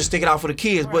 well, I'm gonna just stick it out for the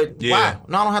kids. But Yeah. why?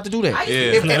 No, I don't have to do that. Yeah.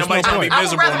 If, Ain't nobody trying to be I would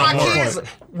miserable rather no my more. kids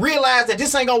realize that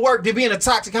this ain't gonna work than be in a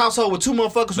toxic household with two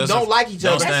motherfuckers who don't like each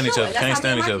Don't other. stand each other. That's Can't how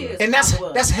stand me each and other. my kids And that's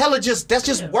was. hella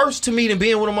just worse to me than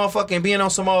being with a motherfucker and being on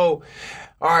some old.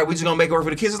 All right, we just gonna make it work for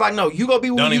the kids. It's like, no, you gonna be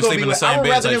who Don't you even gonna sleep be in the with. same I would bed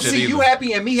rather type them shit see you either.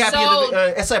 happy and me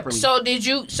happy separately.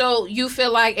 So you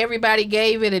feel like everybody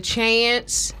gave it a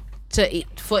chance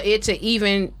for it to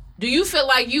even? Do you feel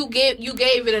like you gave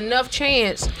it enough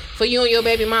chance for you and your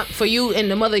baby mom, for you and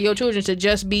the mother of your children to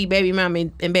just be baby mom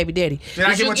and baby daddy? Did I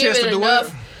give you her a chance give to it do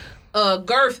enough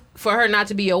girth for her not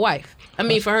to be your wife? I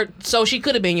mean, for her, so she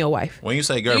could have been your wife. When you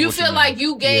say girl, Do you what feel mean? like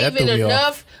you gave that it threw me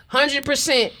enough,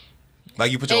 100%? Like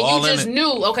you put your And all you just in it?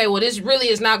 knew, okay, well, this really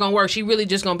is not gonna work. She really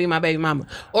just gonna be my baby mama.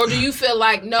 Or do you feel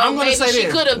like, no, I'm gonna maybe say she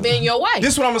this. could have been your wife?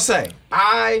 This is what I'm gonna say.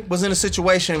 I was in a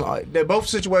situation that both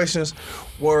situations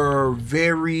were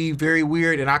very, very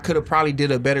weird, and I could have probably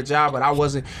did a better job, but I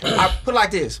wasn't. I put it like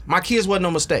this: my kids wasn't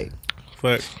no mistake.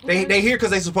 Facts. They here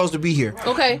because they supposed to be here.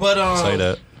 Okay. But Say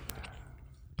that.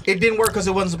 it didn't work because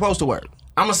it wasn't supposed to work.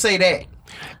 I'm gonna say that.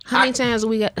 How many times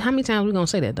we gonna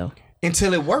say that though?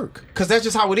 Until it work, because that's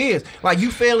just how it is. Like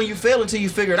you fail until you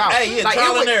figure it out. Hey, yeah, like,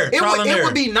 trial it would, and error, It, trial would, and it error.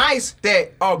 would be nice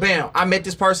that, oh bam, I met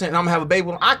this person and I'm gonna have a baby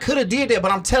with them. I could have did that,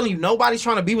 but I'm telling you, nobody's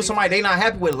trying to be with somebody they not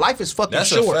happy with. Life is fucking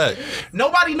That's a short. fact.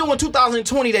 Nobody knew in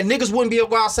 2020 that niggas wouldn't be able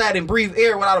to go outside and breathe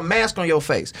air without a mask on your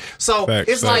face. So Facts,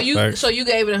 it's facts. like So you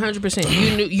gave it 100%.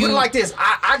 You knew you put it like this.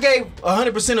 I gave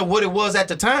 100% of what it was at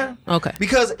the time. Okay.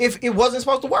 Because if it wasn't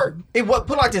supposed to work, it was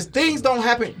put it like this. Things don't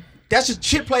happen. That's just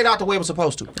shit played out the way it was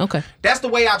supposed to. Okay. That's the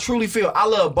way I truly feel. I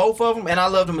love both of them, and I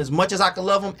loved them as much as I could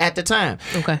love them at the time.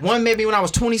 Okay. One met me when I was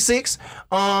 26,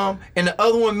 and the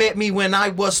other one met me when I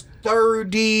was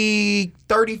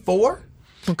 34.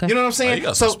 Okay. You know what I'm saying? Oh, you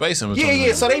got some space in between Yeah.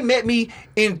 there. So they met me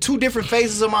in two different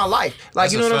phases of my life. Like,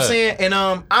 That's you know a what I'm fact. saying? And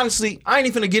honestly, I ain't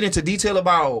even gonna get into detail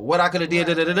about what I could have did,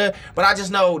 but I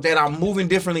just know that I'm moving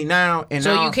differently now. And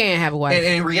So now, you can have a wife. And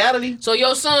in reality, So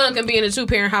your son can be in a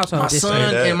 2-parent household. my this son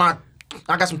time. that. and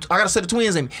I got a set of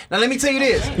twins in me. Now let me tell you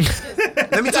this.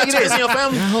 Let me tell you this. in your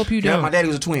family? I hope you Yeah, don't. my daddy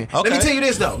was a twin. Okay. Let me tell you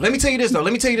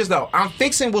this though. I'm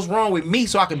fixing what's wrong with me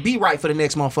so I can be right for the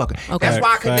next motherfucker. Okay. That's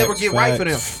why I could Facts, never get right for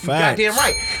them. facts, You goddamn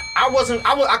right.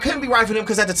 I couldn't be right for them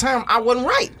because at the time I wasn't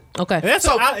right. Okay. And that's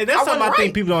So, something I I wasn't think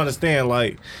right. people don't understand.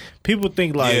 Like people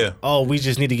think like, Yeah. oh, we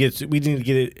need to get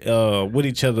it with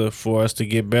each other for us to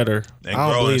get better. And I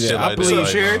don't grow and believe shit that. I like that.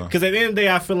 believe Like, because at the end of the day,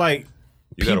 I feel like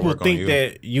You gotta people work on think you.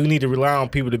 that you need to rely on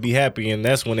people to be happy, and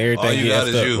that's when All everything you got gets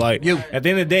is up. you. Like You. at the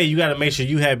end of the day, you got to make sure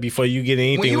you happy before you get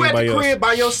anything When you with at the anybody crib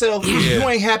else. by yourself, you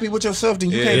ain't happy with yourself,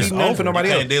 then you Yeah. can't It's be known for over. nobody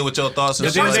You else. can't deal with your thoughts and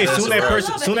At the end of the day, shit.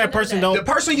 soon that person don't. The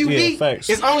person you Yeah, meet facts.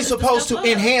 is only supposed to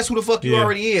enhance who the fuck you Yeah.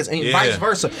 already is, and Yeah. vice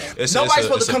versa. It's Nobody's a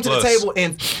supposed to come to the plus. table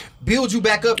and build you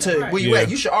back up to where you Yeah. at.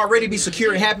 You should already be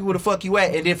secure and happy where the fuck you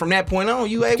at, and then from that point on,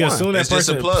 you Because A1. soon that It's just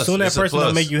a person, plus. soon that It's a person plus.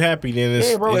 don't make you happy, then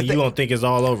it's, Yeah, bro, if you they- gonna think it's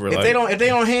all over. If like, they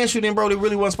don't hand you, then bro, they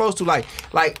really wasn't supposed to. Yeah,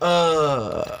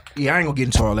 I ain't gonna get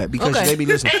into all that because Okay. they be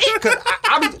listening. Cause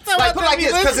I be like put it like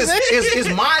this because it's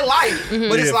my life,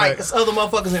 but it's Yeah, like facts. it's other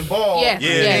motherfuckers involved. Yeah,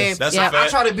 Yeah, that's a I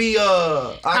fact. try to be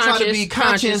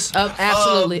conscious of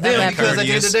absolutely of them of that because at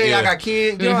the end of the day, Yeah. I got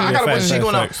kids. You know, I got a bunch of shit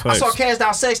going on. facts, I saw facts. Cashed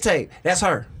Out sex tape. That's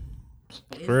her.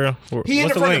 for real. He in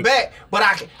What's the front and link? back, but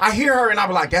I hear her and I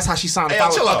be like, that's how she sounded. If I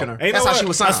was chill out. fucking her. Hey, you That's know how what? she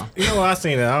would sound. You know what? I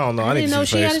seen it. I don't know. I I didn't know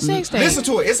she had a sex tape. Listen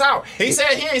to it. It's out. He said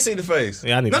he ain't seen the face.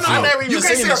 Yeah, I need No, to no, see I it. never even you can't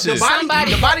seen see this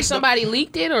her. shit. Somebody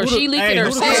leaked it, or Who the- she leaked hey, it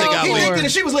who the herself. fuck- got He leaked. leaked or- it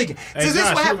and she was leaking. Hey, See, this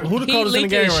Josh, what happened. who the He coldest in the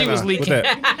leaked it game and right she now? was With leaking.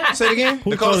 that? Say it again. Who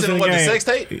The the coldest coldest in in what, the the game? sex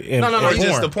tape? In- No, in Or just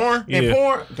porn. the porn? In Yeah.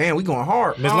 porn, damn, we going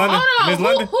hard. Miss London? Hold Miss on,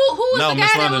 London? who was No, the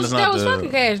Miss guy London that is was not the-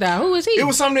 fucking Cashed Out? Who is he? It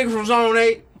was some nigga from Zone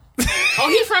 8. Oh,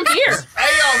 he from here.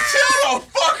 Hey, yo, chill the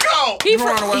fuck out. He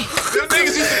From from. Runaway. Them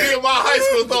niggas used to be in my high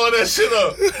school throwing that shit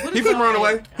up. He from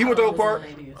Runaway. He went to Oak Park.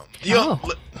 Yo,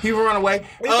 He from Runaway.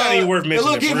 not even worth a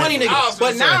mentioning little get for money real. I nigga. was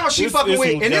But finna now say, she this- fucking this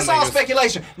with, some and this young all niggas.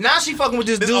 speculation. Now she fucking with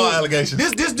this dude. all allegations.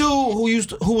 This dude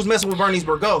who was messing with Bernice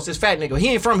Burgos, this fat nigga. He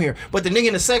ain't from here, but the nigga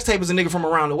in the sex tape is a nigga from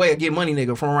around the way, a get money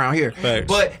nigga from around here. Facts.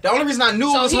 But the only reason I knew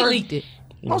it So was he her. leaked it.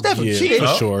 Most definitely, Yeah, she did. for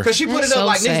sure. Because she put That's it up so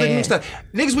like niggas sad. leaking stuff.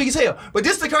 Niggas weak as hell. But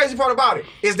this the crazy part about it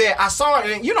is that I saw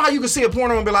it, and you know how you can see a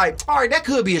porno and be like, all right, that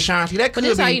could be Ashanti. That could But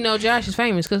this be. how you know Josh is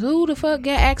famous, because who the fuck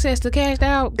got access to Cashed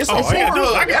Out? It's Oh, on all you gotta do is-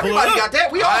 I Pornhub. can pull Everybody it up. got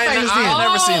that. We all I famous ain't then.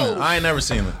 never seen it. Oh. I ain't never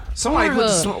seen it. Somebody put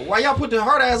Pornhub. why y'all put the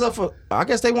hard ass up for? I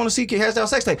guess they want to see Cash Out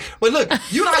sex tape. But look,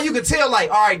 you know how you could tell,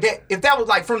 like, all right, that, if that was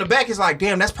like from the back, it's like,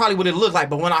 damn, that's probably what it looked like.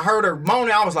 But when I heard her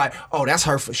moaning, I was like, oh, that's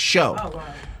her for sure.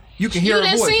 You can hear You her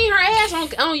done voice. seen her ass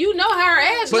on you know how her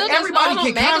ass But look. It's everybody all on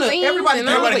can kind of, magazines everybody and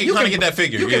can all Everybody that. can you kinda get that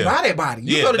figure, You can yeah. buy that body.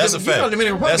 You Yeah, go to that's the, a You go to fact. the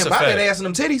Dominican Republic That's and a buy that fact. ass and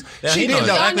them titties. Yeah, She he didn't knows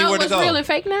know. Y'all exactly know where to what's go. real and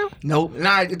fake now? Nope.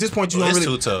 Nah, at this point, you don't It's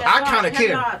really. too tough. I kind of Have care.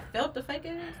 y'all felt the fake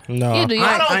ass? No. You do. I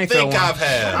Y'all don't ain't feel think one. I've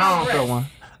had. I don't feel one.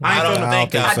 I don't feel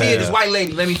think I I've did. had. This white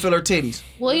lady let me feel her titties.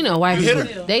 Well, you know, white You hit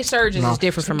people, her? they surgeons is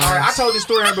different from All right, I ours. told this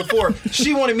story to her before.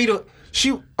 She wanted me to.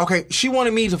 She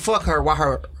wanted me to fuck her while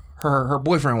her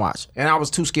boyfriend watched, and I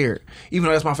was too scared. Even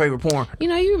though that's my favorite porn. You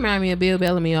know, you remind me of Bill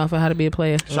Bellamy off of How to Be a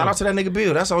Player. Shout out to that nigga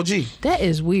Bill. That's OG. That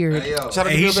is weird. Shout out to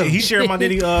Hey, Bill Bellamy. he shared my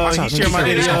daddy. Watch out, He shared my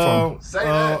nigga, daddy. say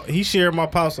that. He shared my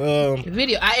pops.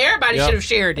 Video. Everybody Yep. should have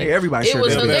shared it. Hey, everybody It shared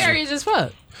was that. hilarious as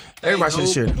fuck. Everybody should have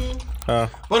shared it.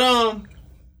 But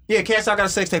yeah, Cash Out got a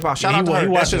sex tape out. Shout out to her. He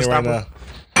That watching shit it right stop her. now.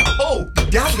 Oh,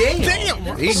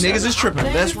 goddamn. These niggas is tripping.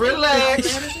 Let's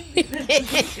relax.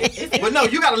 But no,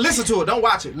 you gotta listen to it. Don't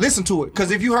watch it. Listen to it.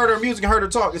 Because if you heard her music and heard her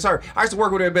talk, it's her. I used to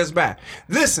work with her at Best Buy.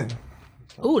 Listen.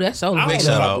 Ooh, that's so I big. don't know if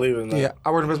shout I out. believe it or not. Yeah,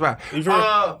 I worked at Best Buy. You've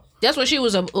heard- That's when she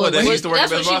was a. What, that he used to work at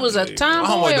that's when Best she Buy? was a My tomboy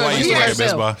homeboy or Dwight used she to work was at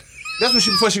Best Buy. herself? That's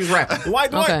when before she was rapping.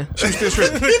 White Dwight. Okay. She was still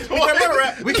stripping.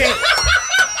 We can't.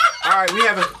 All right, we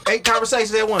having 8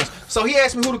 conversations at once. So he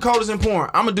asked me who the coldest in porn.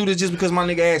 I'm gonna do this just because my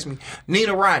nigga asked me.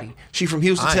 Nina Roddy. She from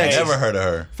Houston, I ain't Texas. never heard of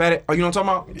her. Fat. Oh, you know what I'm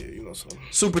talking about? Yeah, you know something.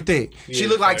 Super thick. She Yeah,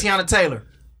 look like facts. Tiana Taylor,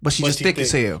 but she But just she thick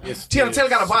as thick. hell. Yes, Tiana yes. Taylor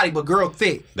got a body, but girl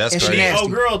thick. That's and she crazy. nasty. Oh,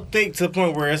 girl, thick to the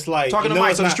point where it's like Talking to you know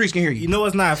Mike it's so the not- streets can hear you. You know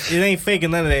it's not. It ain't fake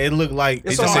and none of that. It look like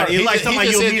It's it's all right. It's like He somebody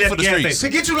just you'll said meet it at for the the gas streets. To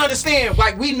station. get you to understand,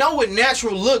 like we know what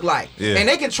natural look like, Yeah. and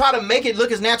they can try to make it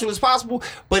look as natural as possible,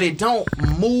 but it don't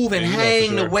move and Yeah, you know hang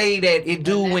for the sure. way that it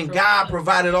do when God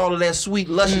provided all of that sweet,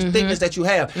 luscious thickness that you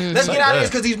have. Let's get out of this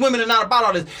because these women are not about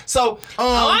all this. So,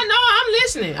 Oh, I know. I'm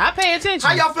listening. I pay attention.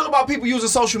 how y'all feel about people using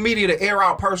social media to air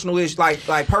out personal issues, like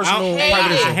personal? hate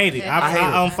private it. issues? I hate it. I hate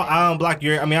it. I don't block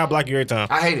you. I mean, I block you every time.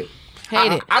 I hate it.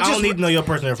 Hate it. I just don't need to know your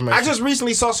personal information. I just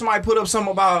recently saw somebody put up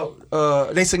something about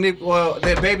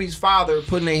their baby's father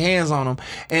putting their hands on them,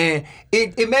 and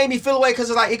it made me feel away because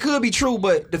it's like it could be true,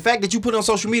 but the fact that you put it on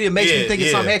social media makes me Yeah, think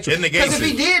it's yeah. something extra. It negates Because if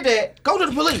he it. did that, go to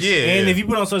the police. Yeah. And if you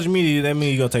put it on social media, that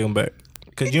means you gonna take them back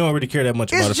because you don't really care that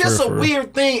much about It's it. just for a real.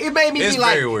 weird thing. It made me It's be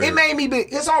like, very weird. it made me be.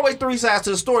 It's always 3 sides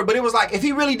to the story, but it was like if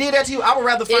he really did that to you, I would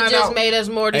rather find It just out. made us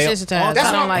more Hey, desensitized. that's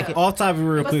I don't what- like it. Off topic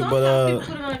real But quick, sometimes but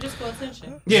people put it on just for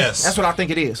attention. Yes. That's what I think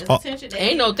it is. It's attention.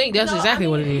 Ain't no thing. That's exactly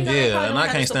what it is. Yeah, and I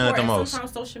can't stand it the most.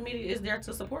 Sometimes social media is there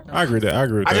to support them. I agree with that. I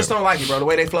agree with I that. just don't like it, bro. The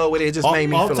way they flow with it, it just made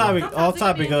me Off feel. topic. Sometimes Off it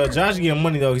can be topic. weird. Josh getting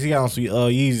money though because he got on some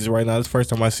Yeezys right now. This is the first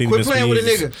time I seen him. Quit in some playing with a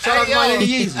Yeezys. nigga. Shout out to my nigga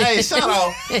Yeezy. Hey, shout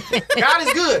out. God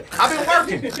is good. I've been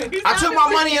working. I took my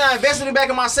money and I invested it back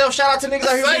in myself. Shout out to niggas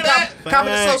out here Say who that.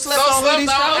 copping so slept on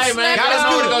hoodies. Hey, man. God is I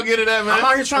good. go get it at, man. I'm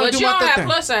out here trying But to do you my don't have thing.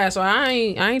 plus size, so I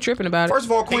ain't tripping about it. First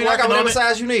of all, Queen, He I got working on whatever it.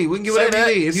 size you need. We can give Say whatever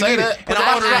that. you need if you Say need that. it. And Put I'm the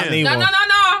out order in. here. Need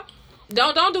No,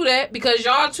 one. don't do that because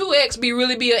y'all 2X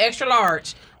be an extra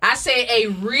large. I said a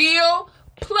real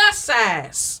plus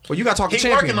size. Well, you got to talk to He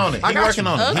champion. working on it. I He got working you.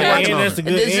 on it. He Okay. working And on that's a it.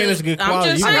 good. This And is- it's a good I'm quality.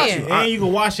 just You got saying. you. And you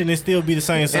can wash it and still be the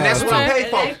same size. And that's what I too. paid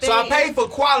for. Okay. So I paid for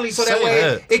quality so that Say way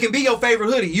that. it can be your favorite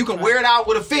hoodie. You can wear it out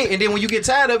with a fit, and then when you get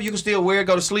tired of it, you can still wear it,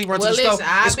 go to sleep, run Well, to the listen, store.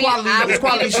 I It's be quality. It's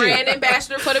quality the brand shit.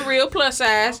 ambassador for the real plus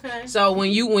size. Okay. So when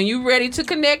you ready to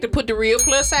connect and put the real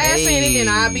plus size in it, then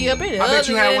I'll be up in it. I bet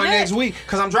you Other have than one that- next week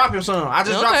because I'm dropping some. I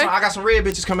just dropped Okay. some. I got some red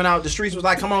bitches coming out. The streets was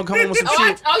like, come on with some Oh,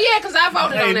 shit. yeah, because I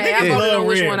voted Hey, on that. I niggas voted love on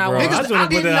which red, one I bro. want. Niggas- just wanna I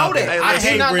put didn't that know out there. that. I hate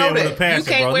did not know red with that. a passion, You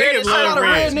can't bro. wear it Niggas in I'm love not a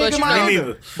certain red red. but nigga, you my know. Me nigga.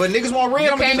 neither. But niggas want red. I'm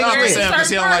gonna Can't give be niggas wearing red. saying, certain 'cause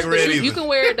he don't like parts, red but you either. can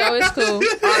wear it though. It's cool. All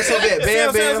right, so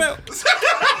bam, bam.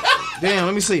 Damn,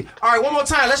 let me see. All right, one more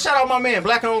time. Let's shout out my man,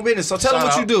 Black Owned Business. So tell him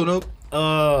Shout what you out. do,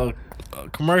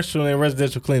 Noob. Commercial and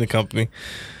residential cleaning company.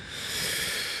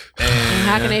 And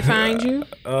how can they find you?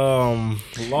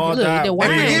 Law. Look, the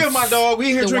wine. Hey, forgive my dog. We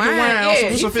here The drinking wine. wine, on some yeah,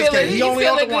 he sophisticated. He only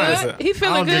on the wine. He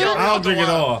feeling good. I don't drink it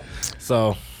all.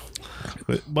 So,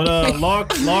 but Law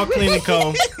Cleaning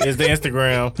Co. is the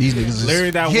Instagram. These niggas is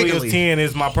Larry.Williams10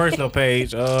 is my personal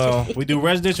page. We do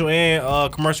residential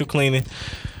and commercial cleaning.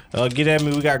 Get at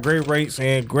me. We got great rates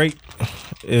and great.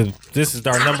 This is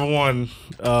our number one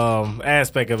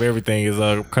aspect of everything is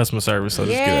customer service. So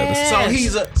just get at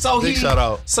us. Big shout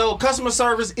out. So customer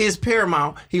service is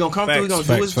paramount. He gonna come through. He gonna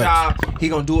do his Facts. job. He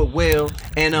gonna do it well.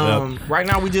 And right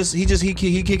now he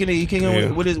kicking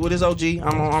it with his OG.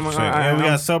 And we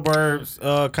got suburbs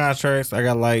contracts. I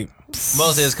got like.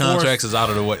 Most of his contracts is out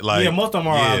of the way. Like, Yeah, most of them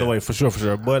are out of the way for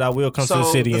sure. But I will come to the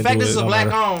city the and fact do this it. is a no black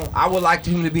matter. owned, I would like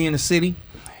him to be in the city.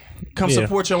 Come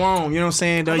support your own. You know what I'm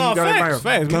saying? No, facts.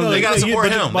 They gotta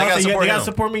support him. They gotta support They gotta him.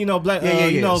 support me. You know, black. Yeah.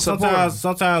 You know, Support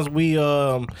sometimes we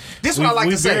This what I like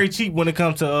we to say. very cheap when it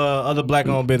comes to other black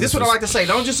owned businesses. This is what I like to say.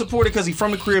 Don't just support it because he's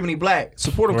from the crib and he black.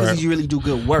 Support him because Right. he really do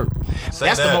good work. That's the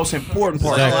that. most important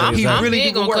part. Exactly. He I'm really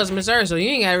big do on good work. customer service, so you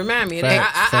ain't gotta remind me of that.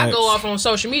 Facts, I facts. go off on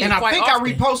social media And I quite think often.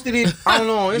 I reposted it. I don't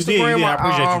know on You did, Instagram you did. I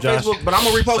appreciate or you, Josh. Facebook, but I'm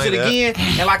gonna repost Say it that. again.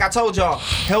 And like I told y'all,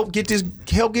 help get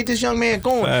this young man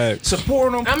going. Facts.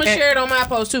 Support him. I'm gonna and share it on my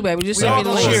post too, baby. Just We send all me the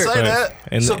gonna link. share it. Say that.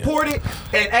 And Support it,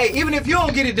 and hey, even if you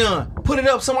don't get it done, put it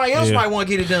up. Somebody else Yeah. might want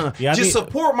to get it done. Yeah, I Just need-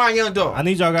 support my young dog. I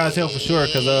need y'all guys' help for sure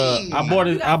because I bought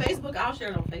You it. got Facebook? I'll share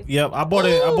it on Facebook. Yep, I bought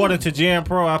it. I bought it to Jam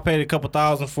Pro. I paid a couple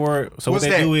 $1,000 for it. So What's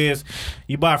what they that? do is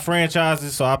you buy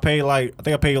franchises. So I paid I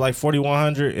think I paid like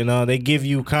 $4,100, and they give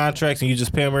you contracts and you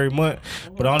just pay them every month.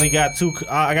 But I only got two.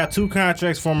 I got 2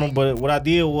 contracts from them. But what I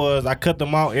did was I cut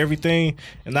them out everything,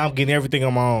 and now I'm getting everything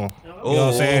on my own. You know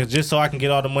what I'm saying? Just so I can get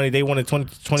all the money. They wanted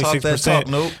 26%, talk,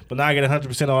 Nope. but now I get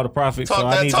 100% of all the profit. Talk So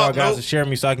I that need talk, y'all guys Nope. to share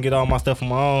me so I can get all my stuff on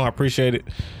my own. I appreciate it.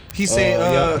 He said,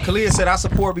 yeah. Khalid said, I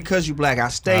support because you black. I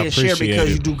stay I and share appreciate because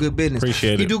it. you do good business.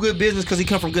 Appreciate He it. do good business because he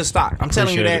come from good stock. I'm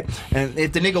telling you that. Appreciate And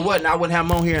if the nigga wasn't, I wouldn't have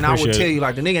him on here and I would Appreciate tell it. you,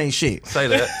 like, the nigga ain't shit. Say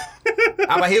that.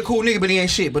 I'm like, he a cool nigga, but he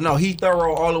ain't shit. But no, he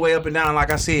thorough all the way up and down.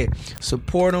 Like I said,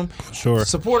 support him. Sure.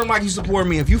 Support him like you support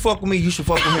me. If you fuck with me, you should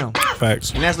fuck with him.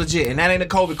 Facts. And that's legit. And that ain't a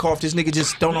COVID cough. This nigga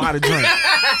just don't know how to drink.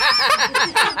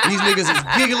 These niggas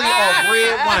is giggly off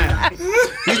red wine.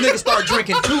 These niggas started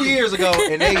drinking 2 years ago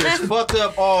and they is fucked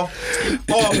up off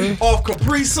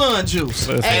Capri Sun juice.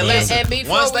 Hey, and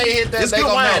before Once we- they hit that, It's they good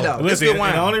gonna wine know. though. It's Listen, good and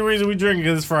wine. the only reason we drink it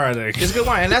is Friday. It's good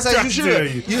wine, and that's how you Trying to tell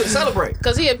should. you. You celebrate.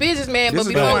 Cause he a businessman, This but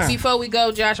is good wine. before we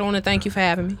go, Josh, I want to thank you for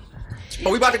having me.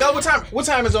 Are we about to go? What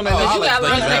time is on that? Oh, list? I'll You got a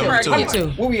let lot you of have work it, to too.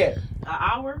 get to. Where we at? An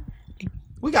hour?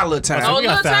 We got a little time. Oh, we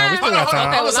got little time. time. We still got Okay, time.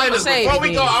 well, I'm gonna say I'ma this save before it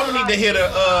we go. then. I'm gonna need to hear the.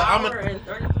 Hour I'm and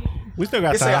 30. We still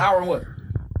got It's an time. hour and what?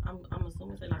 I'm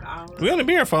assuming it's like an hour. We only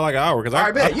be here for like an hour because All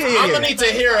right, bet. Yeah. I'm gonna need to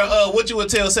hear what you would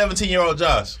tell 17-year-old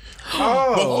Josh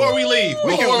Oh. before we leave.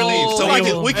 Before we leave, so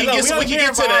we can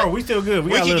get to that. We still good.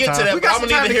 We got a can little get to time. that. We But got I'm some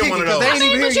gonna time need to to hear kick one it of because they those.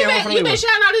 ain't even But here yet. you been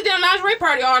shouting out the damn lingerie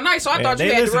party all night, so I thought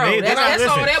you had to roll. That's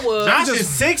all that was. Josh is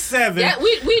 6'7". Yeah, we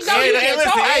know you can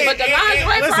talk, but the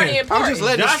lingerie party I'm important. just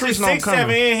letting the Josh streets is know I'm 6'7"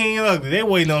 coming. and he ain't ugly. They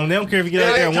waiting on him. They don't care if you get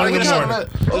out there at 1 in the morning.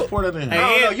 Let's pour that in. Hey,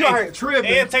 No, and- you out here tripping.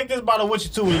 And take this bottle with you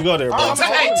too when you go there, bro. Oh,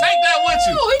 hey, take that with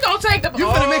you. Ooh, he gonna take the. You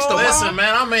finna mix the Listen, wine.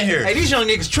 man, I'm in here. Hey, these young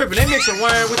niggas tripping. They mixing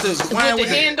wine with the wine with with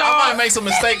the the. hand I might dog. make some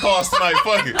mistake calls tonight.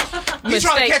 Fuck it. He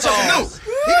trying to catch up to Nuke.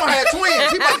 He gonna have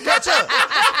twins. He about to catch up.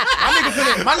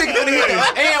 My nigga finna hit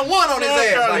it. And one on his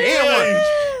ass. Like, and one.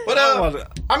 But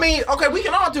I mean, okay, we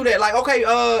can all do that. Like, okay,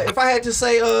 if I had to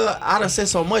say, I done said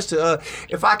so much to,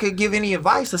 if I could give any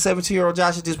advice to 17-year-old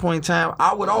Josh at this point in time,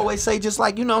 I would always say just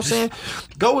like, you know what I'm saying,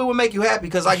 go with what make you happy.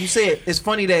 Because like you said, it's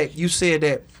funny that you said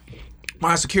that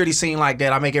my security scene like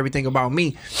that, I make everything about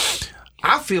me.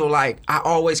 I feel like I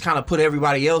always kind of put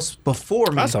everybody else before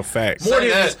me. That's a fact. More Say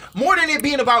that. more than it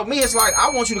being about me, it's like I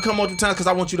want you to come on to town because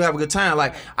I want you to have a good time.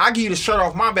 Like I give you the shirt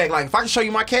off my back. Like if I can show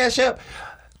you my Cash App,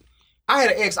 I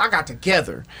had an ex I got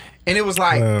together. And it was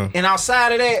like, and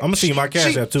outside of that, I'ma see my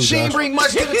Cash App too, She didn't Josh. bring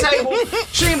much to the table.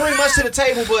 She didn't bring much to the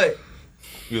table, but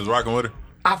You was rocking with her.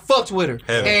 I fucked with her.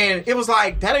 Heavy. And it was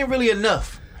like, that ain't really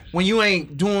enough. When you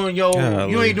ain't doing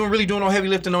really doing no heavy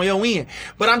lifting on your end.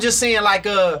 But I'm just saying, like,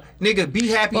 nigga, be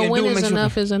happy But and when do what is makes you.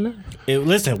 enough is enough.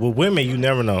 Listen, with women, you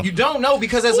never know. You don't know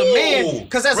because as a man,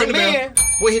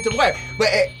 we'll hit the way. But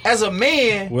as a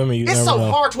man, Women, you it's never so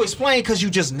know. hard to explain because you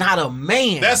just not a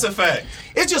man. That's a fact.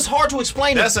 It's just hard to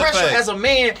explain That's a the pressure fact. as a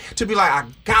man to be like, I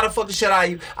gotta fuck the shit out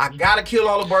of you. I gotta kill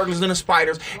all the burglars and the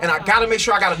spiders, and I gotta make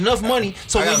sure I got enough money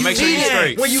so I when gotta you make sure need you it,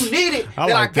 straight. when you need it, I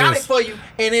that like I got this. it for you,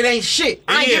 and it ain't shit.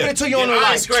 I ain't Yeah. giving it to you on Yeah, the I ain't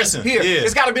like stressing. here. Yeah.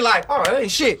 It's gotta be like, oh, it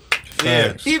ain't shit.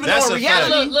 Yeah. Even That's though a in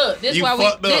reality, fact. Look, this You why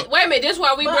fucked up. wait a minute, this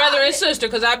why we But brother I- and sister,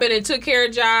 because I've been and took care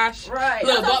of Josh. Right.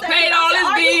 Look, That's what but I'm paid saying. all his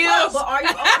Are you- bills. But are you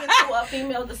open to a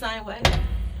female the same way?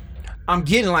 I'm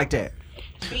getting like that.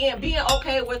 Being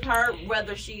okay with her,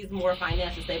 whether she's more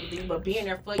financially stable than you, but being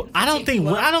there for you. I don't think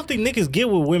niggas get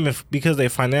with women because they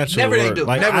financially Never they work. do.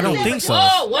 Like Never I don't do. think so.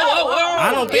 Whoa.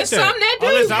 I don't think It's that. something that do.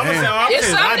 Oh, listen, I'm gonna say, It's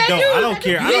something that do. I don't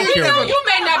care. I don't You care. know, you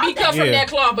may not be cut from Yeah. that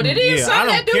cloth, but it is Yeah, I something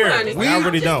don't that do, care. honey. I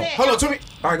really don't. Hold on, Tony.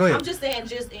 All right, go ahead. I'm just saying,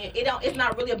 it's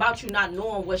not really about you not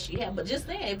knowing what she had, but just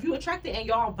saying, if you attracted and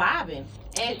y'all vibing,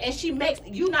 and she makes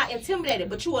you not intimidated,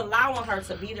 but you allowing her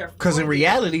to be there. Because in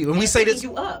reality, when we say this,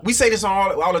 we say this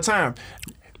all the time.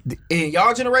 In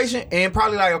y'all generation, and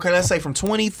probably like, okay, let's say from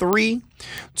 23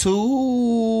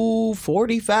 to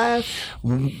 45,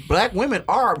 black women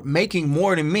are making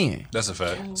more than men. That's a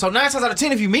fact. So 9 times out of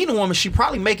 10, if you meet a woman, she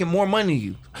probably making more money than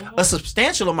you, a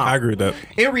substantial amount. I agree with that.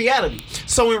 In reality,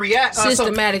 so in reality,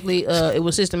 Systematically, it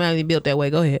was systematically built that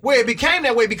way. Go ahead. well, it became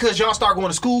that way because y'all start going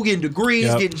to school, getting degrees,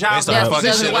 Yep. getting jobs. They That's start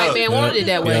because fucking the shit white up. man wanted it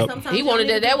that way. Yep. He wanted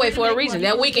it that way for a reason.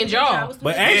 That weekend job.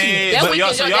 But Yeah, actually, so we y'all,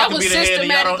 can so do- y'all that can was be the head and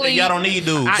systematically- y'all don't need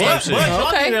dudes. I- Type but shit. y'all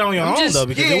Okay. did that on your I'm own just- though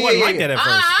because Yeah, it wasn't yeah, like yeah. that at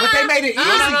first. But they made it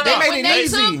easy. No. They made When it they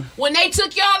easy. when they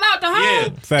took y'all out the home, Yeah.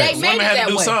 Facts. they made Women it had that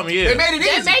to do way. something. Yeah. They made it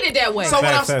They easy. made it that way. So what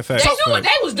I'm Facts. They So- knew what they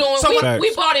was doing. So what-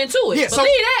 We bought into it. Yeah, Believe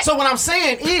that. so what I'm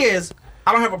saying is,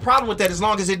 I don't have a problem with that as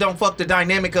long as it don't fuck the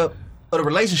dynamic up of the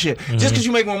relationship. Just because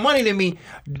you make more money than me,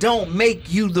 don't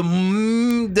make you the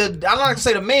I'm not gonna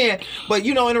say the man, but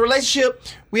you know, in a relationship,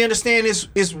 we understand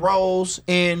it's roles,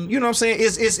 and you know what I'm saying.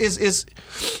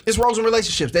 It's roles in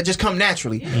relationships that just come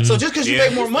naturally. So just because you Yeah.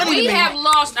 make more money We than me, have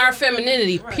lost our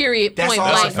femininity. Period. that's Point all.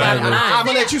 blank. That's a fact. bottom line. I'm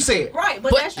gonna let you say it. Right,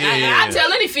 but But that's Yeah. I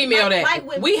tell any female that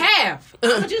with- we have.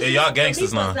 I'ma just Yeah, use y'all for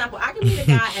gangsters me, for now. example, I can meet a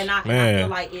guy and I Man. feel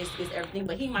like it's everything,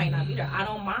 but he might not be there. I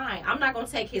don't mind. I'm not gonna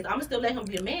take his. I'm gonna still let him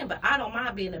be a man, but I don't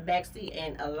mind being in the backseat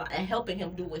and helping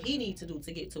him do what he needs to do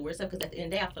to get to where it's at. Because at the end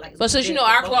of the day, I feel like. It's But since you know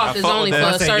our cloth I is fuck only with for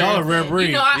that. a I say y'all a certain. rare breed.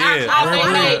 You know, our Yeah, cloth rare ain't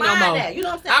breed. made no Mind more. that, you know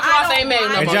what I'm saying? Our cloth I don't ain't made no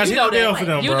mind Hey, more. Josh, You you know don't deal that. for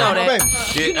them, You bro. know that.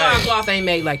 Baby. You know our cloth ain't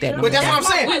made like that. no But that's more. what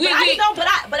I'm saying. But We- I just don't.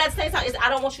 But at the same time, I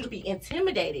don't want you to be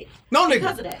intimidated. No,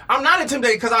 because nigga. of that. I'm not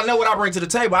intimidated because I know what I bring to the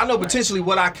table. I know potentially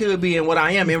what I could be and what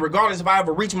I am. And regardless if I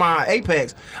ever reach my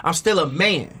apex, I'm still a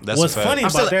man. That's What's a fact. funny I'm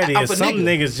about still that an alpha is some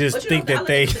nigga. niggas just But you think know, that I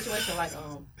they. look at the situation like,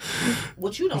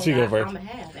 what you don't She go got, first. I'm gonna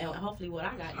have, and hopefully what I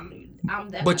got, I'm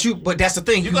that. But that's the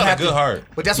thing. You got a have good to, heart.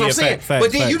 But that's what Yeah, I'm saying. facts,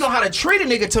 but then you facts. know how to treat a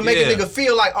nigga to make Yeah. a nigga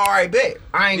feel like, all right, bet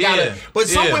I ain't got Yeah, it. But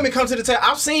some yeah. women come to the table.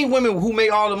 I've seen women who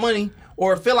make all the money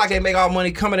or feel like they make all the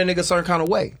money come at a nigga a certain kind of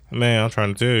way. Man, I'm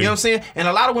trying to tell you. You know what I'm saying? And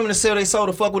a lot of women that sell their soul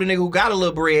to fuck with a nigga who got a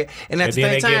little bread, and at And the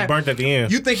then same they time, get burnt at the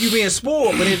end. you think you being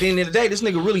spoiled, but at the end of the day, this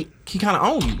nigga really he kind of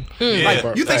own you. Yeah. Like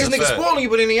you think That's this a nigga fact. spoiling you,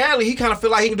 but in the alley, he kind of feel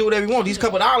like he can do whatever he wants. These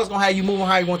couple of dollars gonna have you moving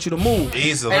how he wants you to move.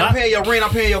 Easily. Hey, I'm paying your rent. I'm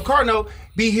paying your car note.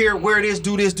 Be here, wear this,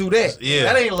 do this, do that. Yeah.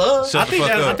 That ain't love. Shut the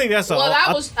fuck I up. think that's a. Well,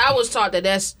 I was taught that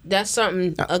that's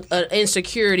something a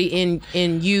insecurity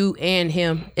in you and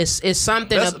him. It's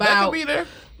something That could about be there.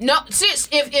 no. Since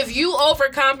if you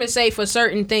overcompensate for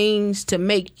certain things to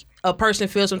make a person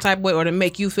feel some type of way or to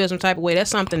make you feel some type of way, that's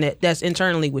something that's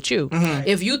internally with you. Mm-hmm.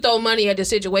 If you throw money at the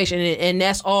situation and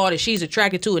that's all that she's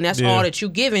attracted to and that's Yeah. all that you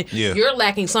giving, Yeah. you're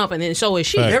lacking something and so is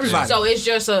she. Facts. Everybody.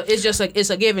 So it's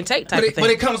a give and take type But of it, thing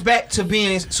but it comes back to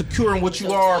being secure in what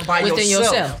you are by within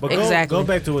yourself. But Exactly. Go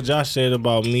back to what Josh said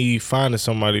about me finding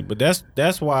somebody, but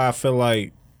that's why I feel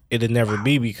like it'd never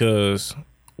be because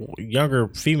younger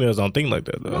females don't think like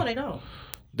that though. no, they don't.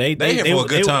 They here for a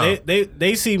good time.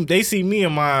 They see me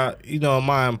in my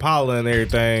my Impala and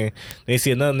everything. They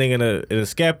see another nigga in a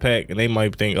Scat Pack and they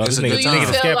might think, oh, It's this a nigga, good this time. nigga in a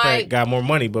Do you Scat feel Pack like got more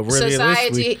money, but really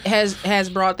Society has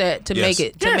brought that to Yes.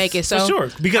 make it so. for sure.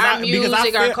 Because our I music,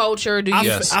 our feel- culture. Do you?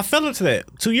 Yes. I fell into that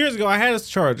 2 years ago. I had a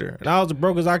Charger, and I was as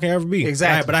broke as I can ever be.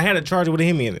 Exactly. But I had a Charger with a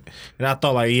Hemi in it, and I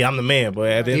thought like, yeah, I'm the man. But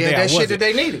at the end of the Yeah, day, I that wasn't. shit that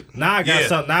they needed. Now I got Yeah.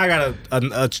 something. Now I got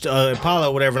a Impala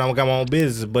or whatever, and I got my own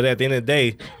business. But at the end of the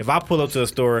day, if I pull up to a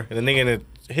store and the nigga in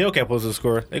the Hellcat pulls to the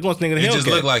store, they gonna nigga in the He Hellcat. just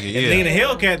look like it, And the yeah. nigga in the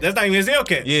Hellcat, that's not even his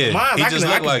Hellcat. Yeah, Mine, he I just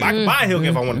can, look like I it. can buy a Hellcat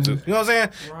if I wanted to. You know what I'm saying?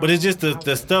 But it's just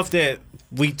the stuff that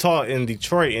we taught in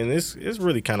Detroit, and it's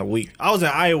really kind of weak. I was in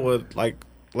Iowa like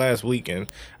last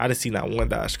weekend. I didn't see not one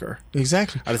Dodge car.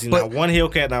 Exactly. I didn't see But- not one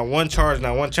Hellcat, not one Charge,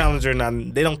 not one Challenger.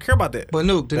 They don't care about that. But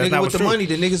Nuke, the That's nigga not with what's the true. money,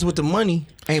 the niggas with the money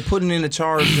ain't putting in the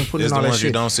charges and putting It's in all the that ones shit.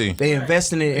 you don't see. They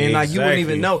invest in it, and like you wouldn't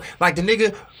even Exactly. know. Like the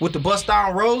nigga with the bust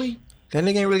down rollie, that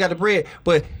nigga ain't really got the bread.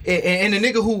 But and the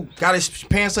nigga who got his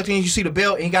pants tucked in, you see the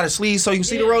belt, and he got his sleeves so you can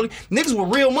see the rollie. Niggas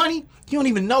with real money, you don't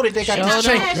even know that they got Sure this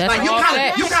chain. don't. That's Like you all kind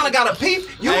facts. of got to peep.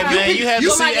 You had to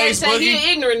You see might Ace say he an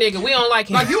Boogie. ignorant nigga. We don't like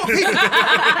him. Like you a peep.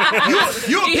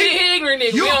 You a He peep. an ignorant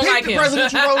nigga. You We don't peep like the him.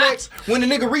 presidential Rolex when the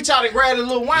nigga reach out and grab a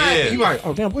little wine. Yeah. And you like,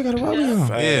 oh damn, boy got a Rolex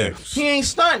on. Yeah. He ain't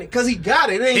stunning because he got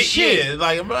it. It ain't shit. Yeah,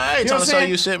 like, bro, I ain't You know trying what I'm to sell saying?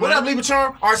 you shit, What man. up, Libra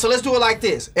Charm? All right, so let's do it like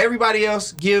this. Everybody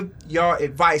else give y'all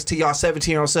advice to y'all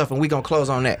 17-year-old self, and we gonna close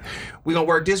on that. We gonna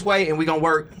work this way, and we gonna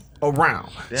work around.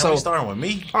 Damn, so, you starting with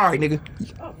me? all right, nigga.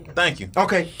 Thank you.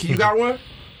 Okay, you got one?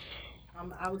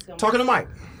 I was gonna Talking to Mike.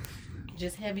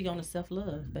 just heavy on the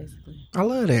self-love, basically. I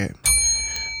love that.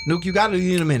 Nuke, you got it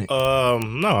in a minute.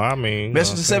 No, I mean,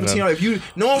 Message to 17-year-old. If you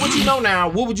knowing what you know now,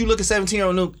 what would you look at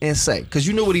 17-year-old Nuke and say? Because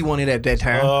you knew what he wanted at that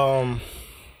time.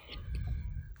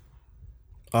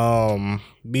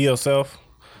 Be yourself.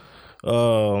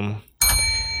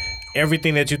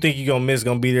 Everything that you think you're gonna miss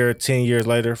gonna be there 10 years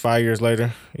later, 5 years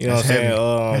later. You know That's what I'm heavy.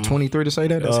 saying? At 23 to say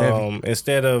that? That's heavy.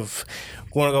 Instead of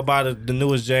going to go buy the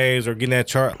newest J's or getting that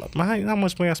charger, how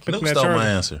much money I spent on Nuke that stole charger? my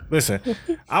answer. Listen,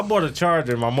 I bought a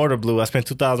charger, my Motor Blue. I spent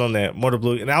 $2,000 on that Motor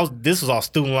Blue, and this was all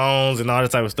student loans and all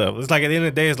that type of stuff. It's like at the end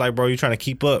of the day, it's like, bro, you're trying to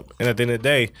keep up, and at the end of the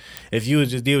day, if you would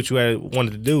just did what you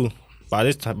wanted to do. By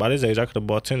this age, I could have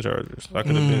bought 10 chargers. I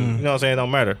could have been, you know what I'm saying? It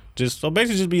don't matter. So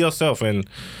basically, just be yourself and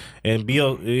be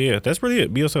yeah. That's really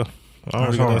it. Be yourself. I don't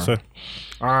really got nothing to say.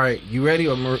 All right, you ready?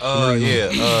 Or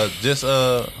Just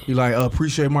you like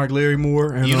appreciate Mike Larry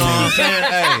more? And, you know what I'm saying?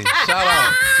 Hey, shout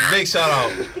out, big shout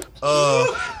out.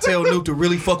 Tell Nuke to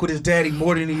really fuck with his daddy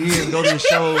more than he is. Go to his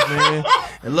shows, man,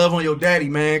 and love on your daddy,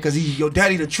 man, because your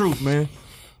daddy the truth, man.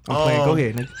 I'm playing. Go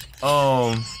ahead,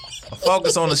 nigga.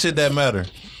 Focus on the shit that matter.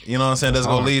 You know what I'm saying? That's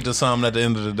gonna lead to something at the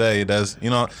end of the day. That's,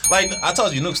 you know, like I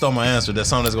told you, Nuke stole my answer. That's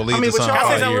something that's gonna lead to something. y'all-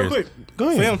 Can I in say 5 something real years. quick? Go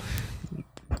ahead.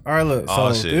 Fam. All right, look. So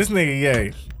Oh, shit. this nigga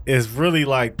Ye is really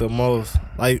like the most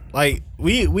like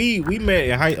we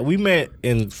met in we met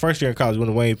in first year in college. We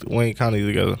went to Wayne County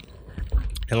together,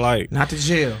 and like Not to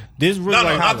jail. this really No,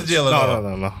 like not the jail at all.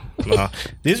 no.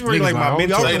 This really like my Y'all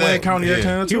mentor. been to Wayne County every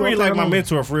time Yeah. He too. really Okay, like my I know.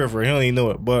 mentor for real. He don't even know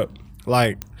it, but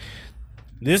like.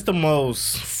 This the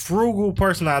most frugal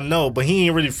person I know, but he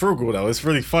ain't really frugal though. It's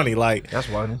really funny. Like That's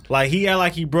why. like he act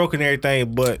like he broke and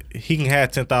everything, but he can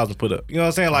have 10,000 put up. You know what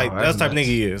I'm saying? Like that's that's the type of nuts.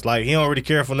 nigga he is. Like he don't really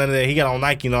care for none of that. He got on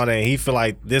Nike and all that. And he feel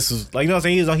like this is like, you know what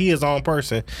I'm saying? He is his own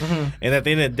person. And at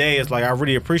the end of the day, it's like I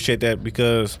really appreciate that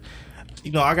because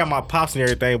you know I got my pops and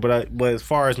everything, but as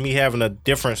far as me having a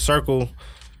different circle.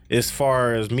 As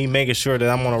far as me making sure that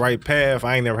I'm on the right path,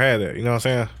 I ain't never had that. You know what I'm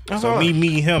saying? That's So hard. me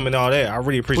meeting him and all that, I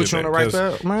really appreciate Put you on that. the right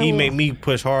 'cause path, man. He made me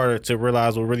push harder to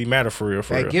realize what really matter for real.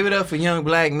 Hey, give it up for young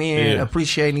black men Yeah.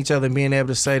 appreciating each other and being able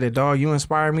to say that, dog, you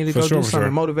inspired me to For go sure, do for something,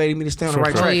 sure. motivated me to stay on the For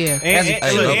right sure. track.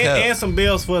 Oh, yeah. And some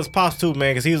bills for his pops too,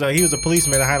 man, because he was a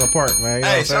policeman at Highland Park, man. You know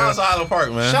Hey, what shout I'm out to Highland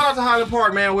Park, man. Shout out to Highland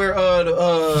Park, man, where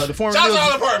the former Shout out to Mills,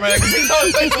 Highland Park, man, because he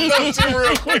told take some notes too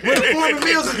real quick. where the former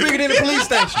Mills is bigger than the police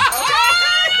station.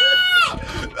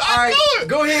 All right,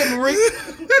 go ahead, Marie.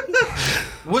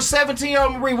 With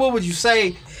 17-year-old Marie, what would you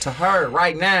say to her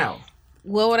right now?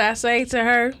 What would I say to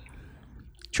her?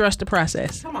 Trust the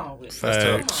process. Come on with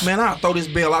Facts. Man, I'll throw this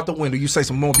bell out the window. You say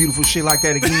some more beautiful shit like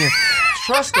that again.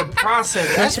 Trust the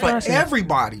process. That's the for process.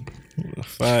 everybody.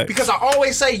 Facts. Because I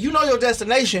always say, you know your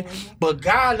destination, but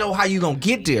God know how you gonna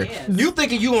get there. You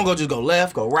thinking you gonna just go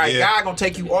left, go right. Yeah. God gonna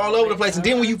take you all over the place, and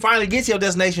then when you finally get to your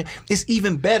destination, it's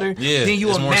even better Yeah, than you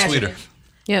it's more imagine. sweeter.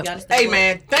 Yep. Hey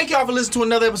man, thank y'all for listening to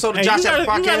another episode of Hey, Josh you After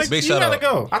gotta, Podcast. Big you shout gotta out.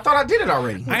 go. I thought I did it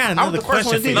already. I got I was another the first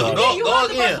one to question do for it. you. Go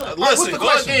again. what's Listen, the go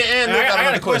question? again. And I got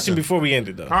another a question before we end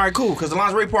it though. All right, cool. Because the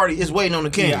lingerie party is waiting on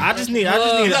the king. Yeah, I just need You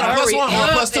got a plus Hurry one or up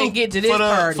plus two and get to this for the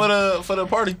party. for the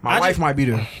party. My wife might be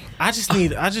there. I just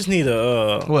need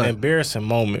a What? embarrassing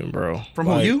moment, bro. From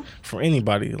who, Like, you? From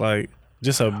anybody, like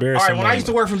just an embarrassing. All right, when I moment. used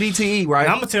to work from DTE, right?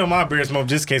 I'm gonna tell my embarrassing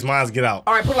moment just in case mine get out.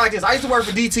 All right, put it like this. I used to work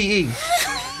for DTE,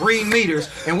 reading meters,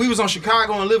 and we was on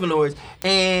Chicago and Livernois,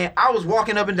 and I was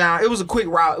walking up and down. It was a quick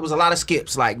route. It was a lot of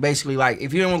skips. Like, basically, like,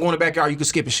 if you didn't want to go in the backyard, you could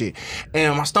skip and shit.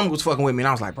 And my stomach was fucking with me, and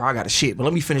I was like, bro, I got to shit, but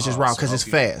let me finish this route because it's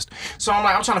fast. So I'm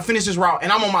like, I'm trying to finish this route,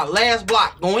 and I'm on my last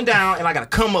block going down, and I got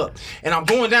to come up. And I'm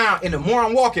going down, and the more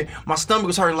I'm walking, my stomach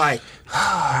was hurting like,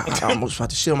 I almost about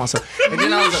to shield myself. And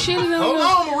then I was like, Shitted on hold her.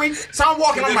 on, Marie. So I'm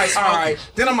walking, I'm like, all right.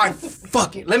 Then I'm like,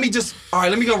 fuck it. Let me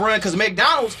go run, because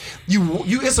McDonald's,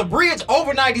 it's a bridge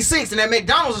over 96, and that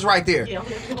McDonald's is right there.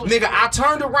 Nigga, I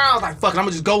turned around, I was like, fuck it, I'm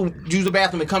gonna just go use the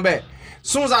bathroom and come back.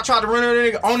 Soon as I tried to run over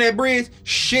there, nigga, on that bridge,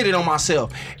 shitted on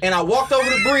myself. And I walked over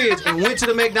the bridge and went to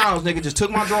the McDonald's, nigga, just took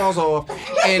my drawers off.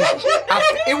 And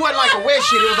it wasn't like a wet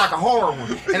shit, it was like a hard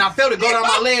one. And I felt it go down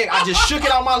my leg. I just shook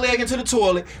it out my leg into the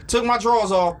toilet, took my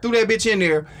drawers off, threw that bitch in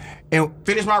there. and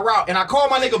finish my route. And I called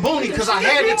my nigga Booney because I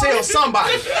had to tell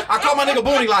somebody. I called my nigga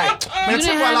Booney like, man, You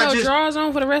didn't have like no just drawers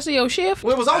on for the rest of your shift?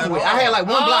 well, it was over with. I had like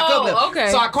one block up left.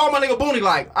 Okay. So I called my nigga Booney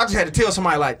like, I just had to tell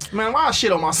somebody like, man, why I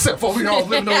shit on myself over here all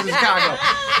living over in Chicago.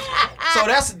 So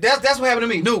that's what happened to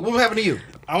me. Nuke, what happened to you?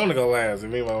 I want to go last.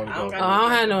 If anybody want to go. Oh, I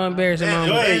don't have no embarrassing Go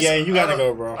moments. ahead, yeah, you gotta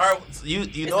go, bro. All right,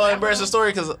 you know an embarrassing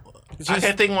story because I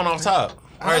can't think one off top.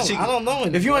 All right, I don't know.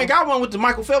 If you ain't got one with the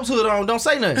Michael Phelps hood on, don't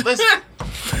say nothing. listen.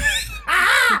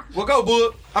 Well, go,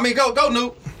 Boog. I mean, go,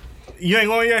 Nuke. You ain't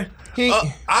going yet?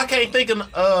 I can't think of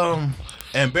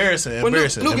embarrassing. Well,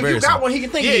 Nuke, if you got one, he can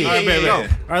think of it. All right, bet, Go. bet.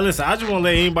 All right, listen. I just want to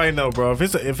let anybody know, bro.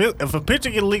 If a picture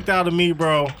get leaked out of me,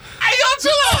 bro. Hey, yo,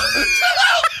 chill out.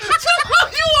 You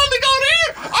wanted to go there?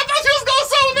 I thought you was going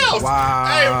something else. Wow.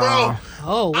 Hey, bro. Oh, I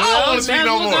don't well, wanna see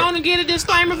no more. going to get a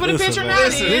disclaimer for the Listen, picture man. now.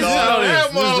 Listen, then. dog,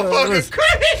 that Listen, motherfucker listen.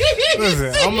 crazy.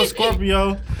 Listen, I'm a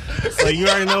Scorpio, so you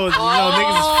already know,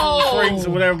 niggas is freaks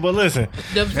or whatever. But listen,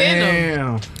 The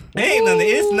venom. Damn. ain't nothing.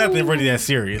 It's nothing really that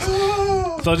serious.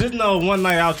 So just know, one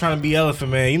night I was trying to be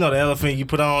Elephant Man. You know the elephant you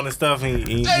put on and stuff, and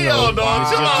you Hey, know, yo, dog.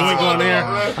 Chill your out. joint going there.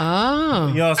 Oh.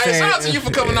 You know what I'm Hey, saying? shout out to you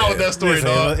for coming out with that story, Listen,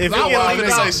 dog. If it I get wasn't leaked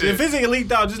finna out, say shit. if it get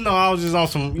leaked out, just know I was just on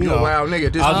some, you You know, a wild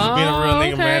nigga. This I was just being a real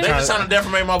nigga, okay. man. They just Trying trying to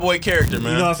defamate my boy character,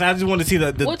 man. you know what I'm saying? I just want to see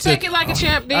the We'll take it like a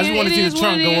champ, then. I just want to It see is the what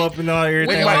trunk it go is. up and all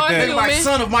everything nigga like like, that. nigga like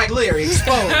son of Mike Leary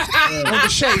exposed on the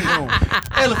shade room.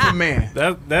 Elephant Man.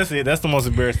 That's it. That's the most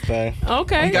embarrassing thing.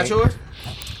 Okay. You got yours?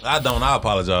 I don't. I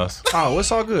apologize. Oh,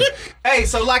 it's all good. Hey,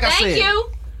 so like I said. Thank you.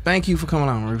 Thank you for coming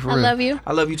on, Marie. For I real. love you.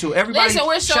 I love you too. Everybody, Listen,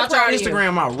 we're so shout your proud of you.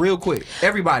 Instagram out real quick.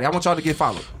 Everybody, I want y'all to get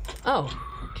followed. Oh.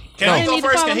 Can he You go need to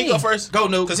first? follow Can he me. go first? Go,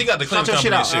 Nuke. Because he got the clean Shout your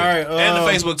shit company out. shit. All right, And the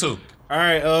Facebook, too. All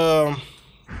right,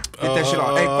 Get that shit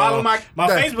off. Hey, follow my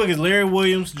Facebook is Larry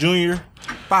Williams Jr.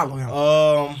 Follow him.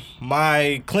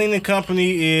 My cleaning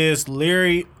company is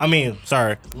Law_Cleaning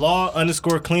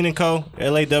Co.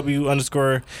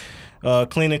 LAW_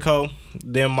 Cleaning Co.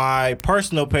 Then my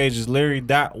personal page is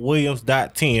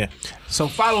Larry.Williams.10. So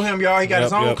follow him, y'all. He got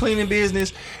his own Yep. cleaning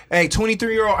business. A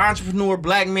 23-year-old entrepreneur,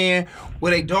 black man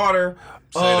with a daughter.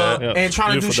 that. Yep. And trying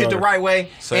to do Beautiful shit the daughter. right way.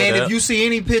 Say and that. if you see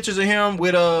any pictures of him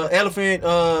with elephant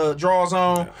drawers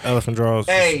on, Elephant draws.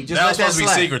 hey, just That let was that supposed to be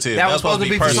slide. secretive. That was supposed to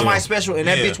be for personal. somebody special, and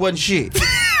that Yeah. bitch wasn't shit.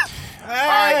 All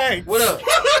Hey. right, what up?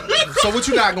 So what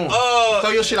you got going?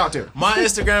 Throw your shit out there. My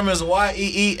Instagram is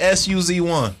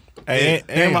YEESUZ1. Hey,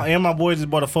 damn. and my boy just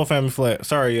bought a 4-family flat.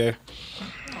 Sorry, yeah.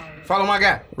 Follow my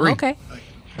guy. Ree. Okay.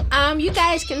 You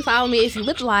guys can follow me if you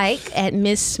would like at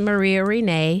Miss Maria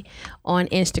Renee on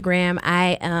Instagram.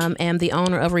 I am the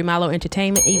owner of Remalo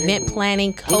Entertainment, event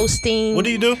planning, hosting. What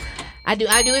do you do? I do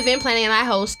event planning and I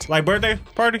host Like birthday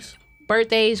parties?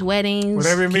 birthdays, weddings.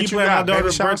 Whatever Can you event you plan my got. Baby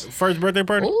daughter's showers. first birthday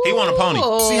party? He want a pony.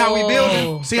 See how we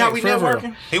building? See how we For real.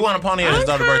 networking? He want a pony at his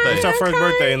daughter's birthday. It's her first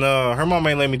birthday, and her mom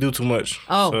ain't let me do too much.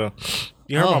 Oh. So,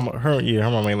 yeah, her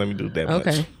mom ain't let me do that much.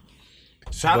 Okay.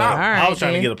 Shout But out. All right, I was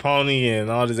trying then. to get a pony and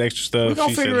all this extra stuff. We gonna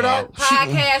She figure said it no. out.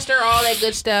 Podcaster, all that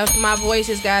good stuff. My voice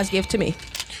is God's gift to me.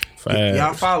 Facts.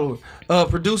 Y'all follow.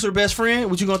 Producer, best friend.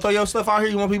 What you gonna throw your stuff out here?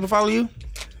 You want people to follow you?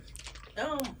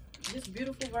 Just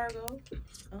beautiful Virgo.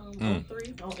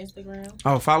 03 on Instagram.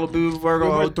 Oh, follow Beautiful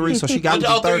Virgo 03. So she got What to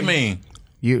y'all 30. three mean?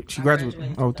 Yeah, she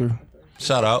graduated 03.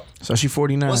 Shout out. So she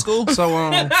 49. What school? So You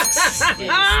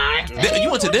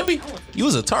went to Denby? You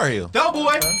was a Tar Heel.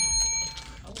 Doughboy.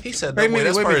 He said Wait a that way. minute,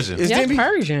 That's wait a minute. Persian. Is That's Denby?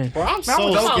 Persian. Bro, I'm so I'm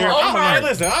a scared. dope- Hey,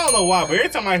 listen, I don't know why, but every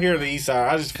time I hear the East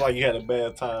Side, I just feel like you had a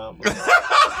bad time.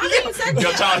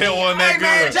 Your Tar Heel one Hey that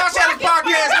man, good. Josh Allen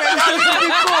podcast, man. Y'all need to be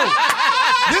cool.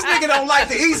 This nigga don't like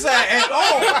the East Side at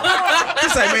all. He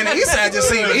say, man, the East Side just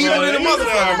seem evil in the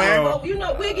motherfucker, man. Well, you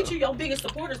know, we'll get you your biggest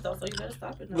supporters though, so you better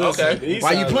stop it now. Okay. The East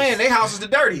Why you Side playing? is- They house is the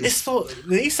dirtiest. It's so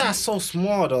the East Side's so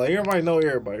small though. Like, everybody know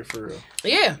everybody for real.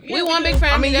 Yeah, we one big family.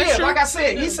 I mean, That's yeah, true. like I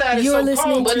said, East Side is You're so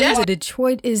listening cold. to that's- the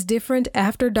Detroit is Different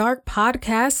After Dark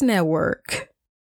Podcast Network.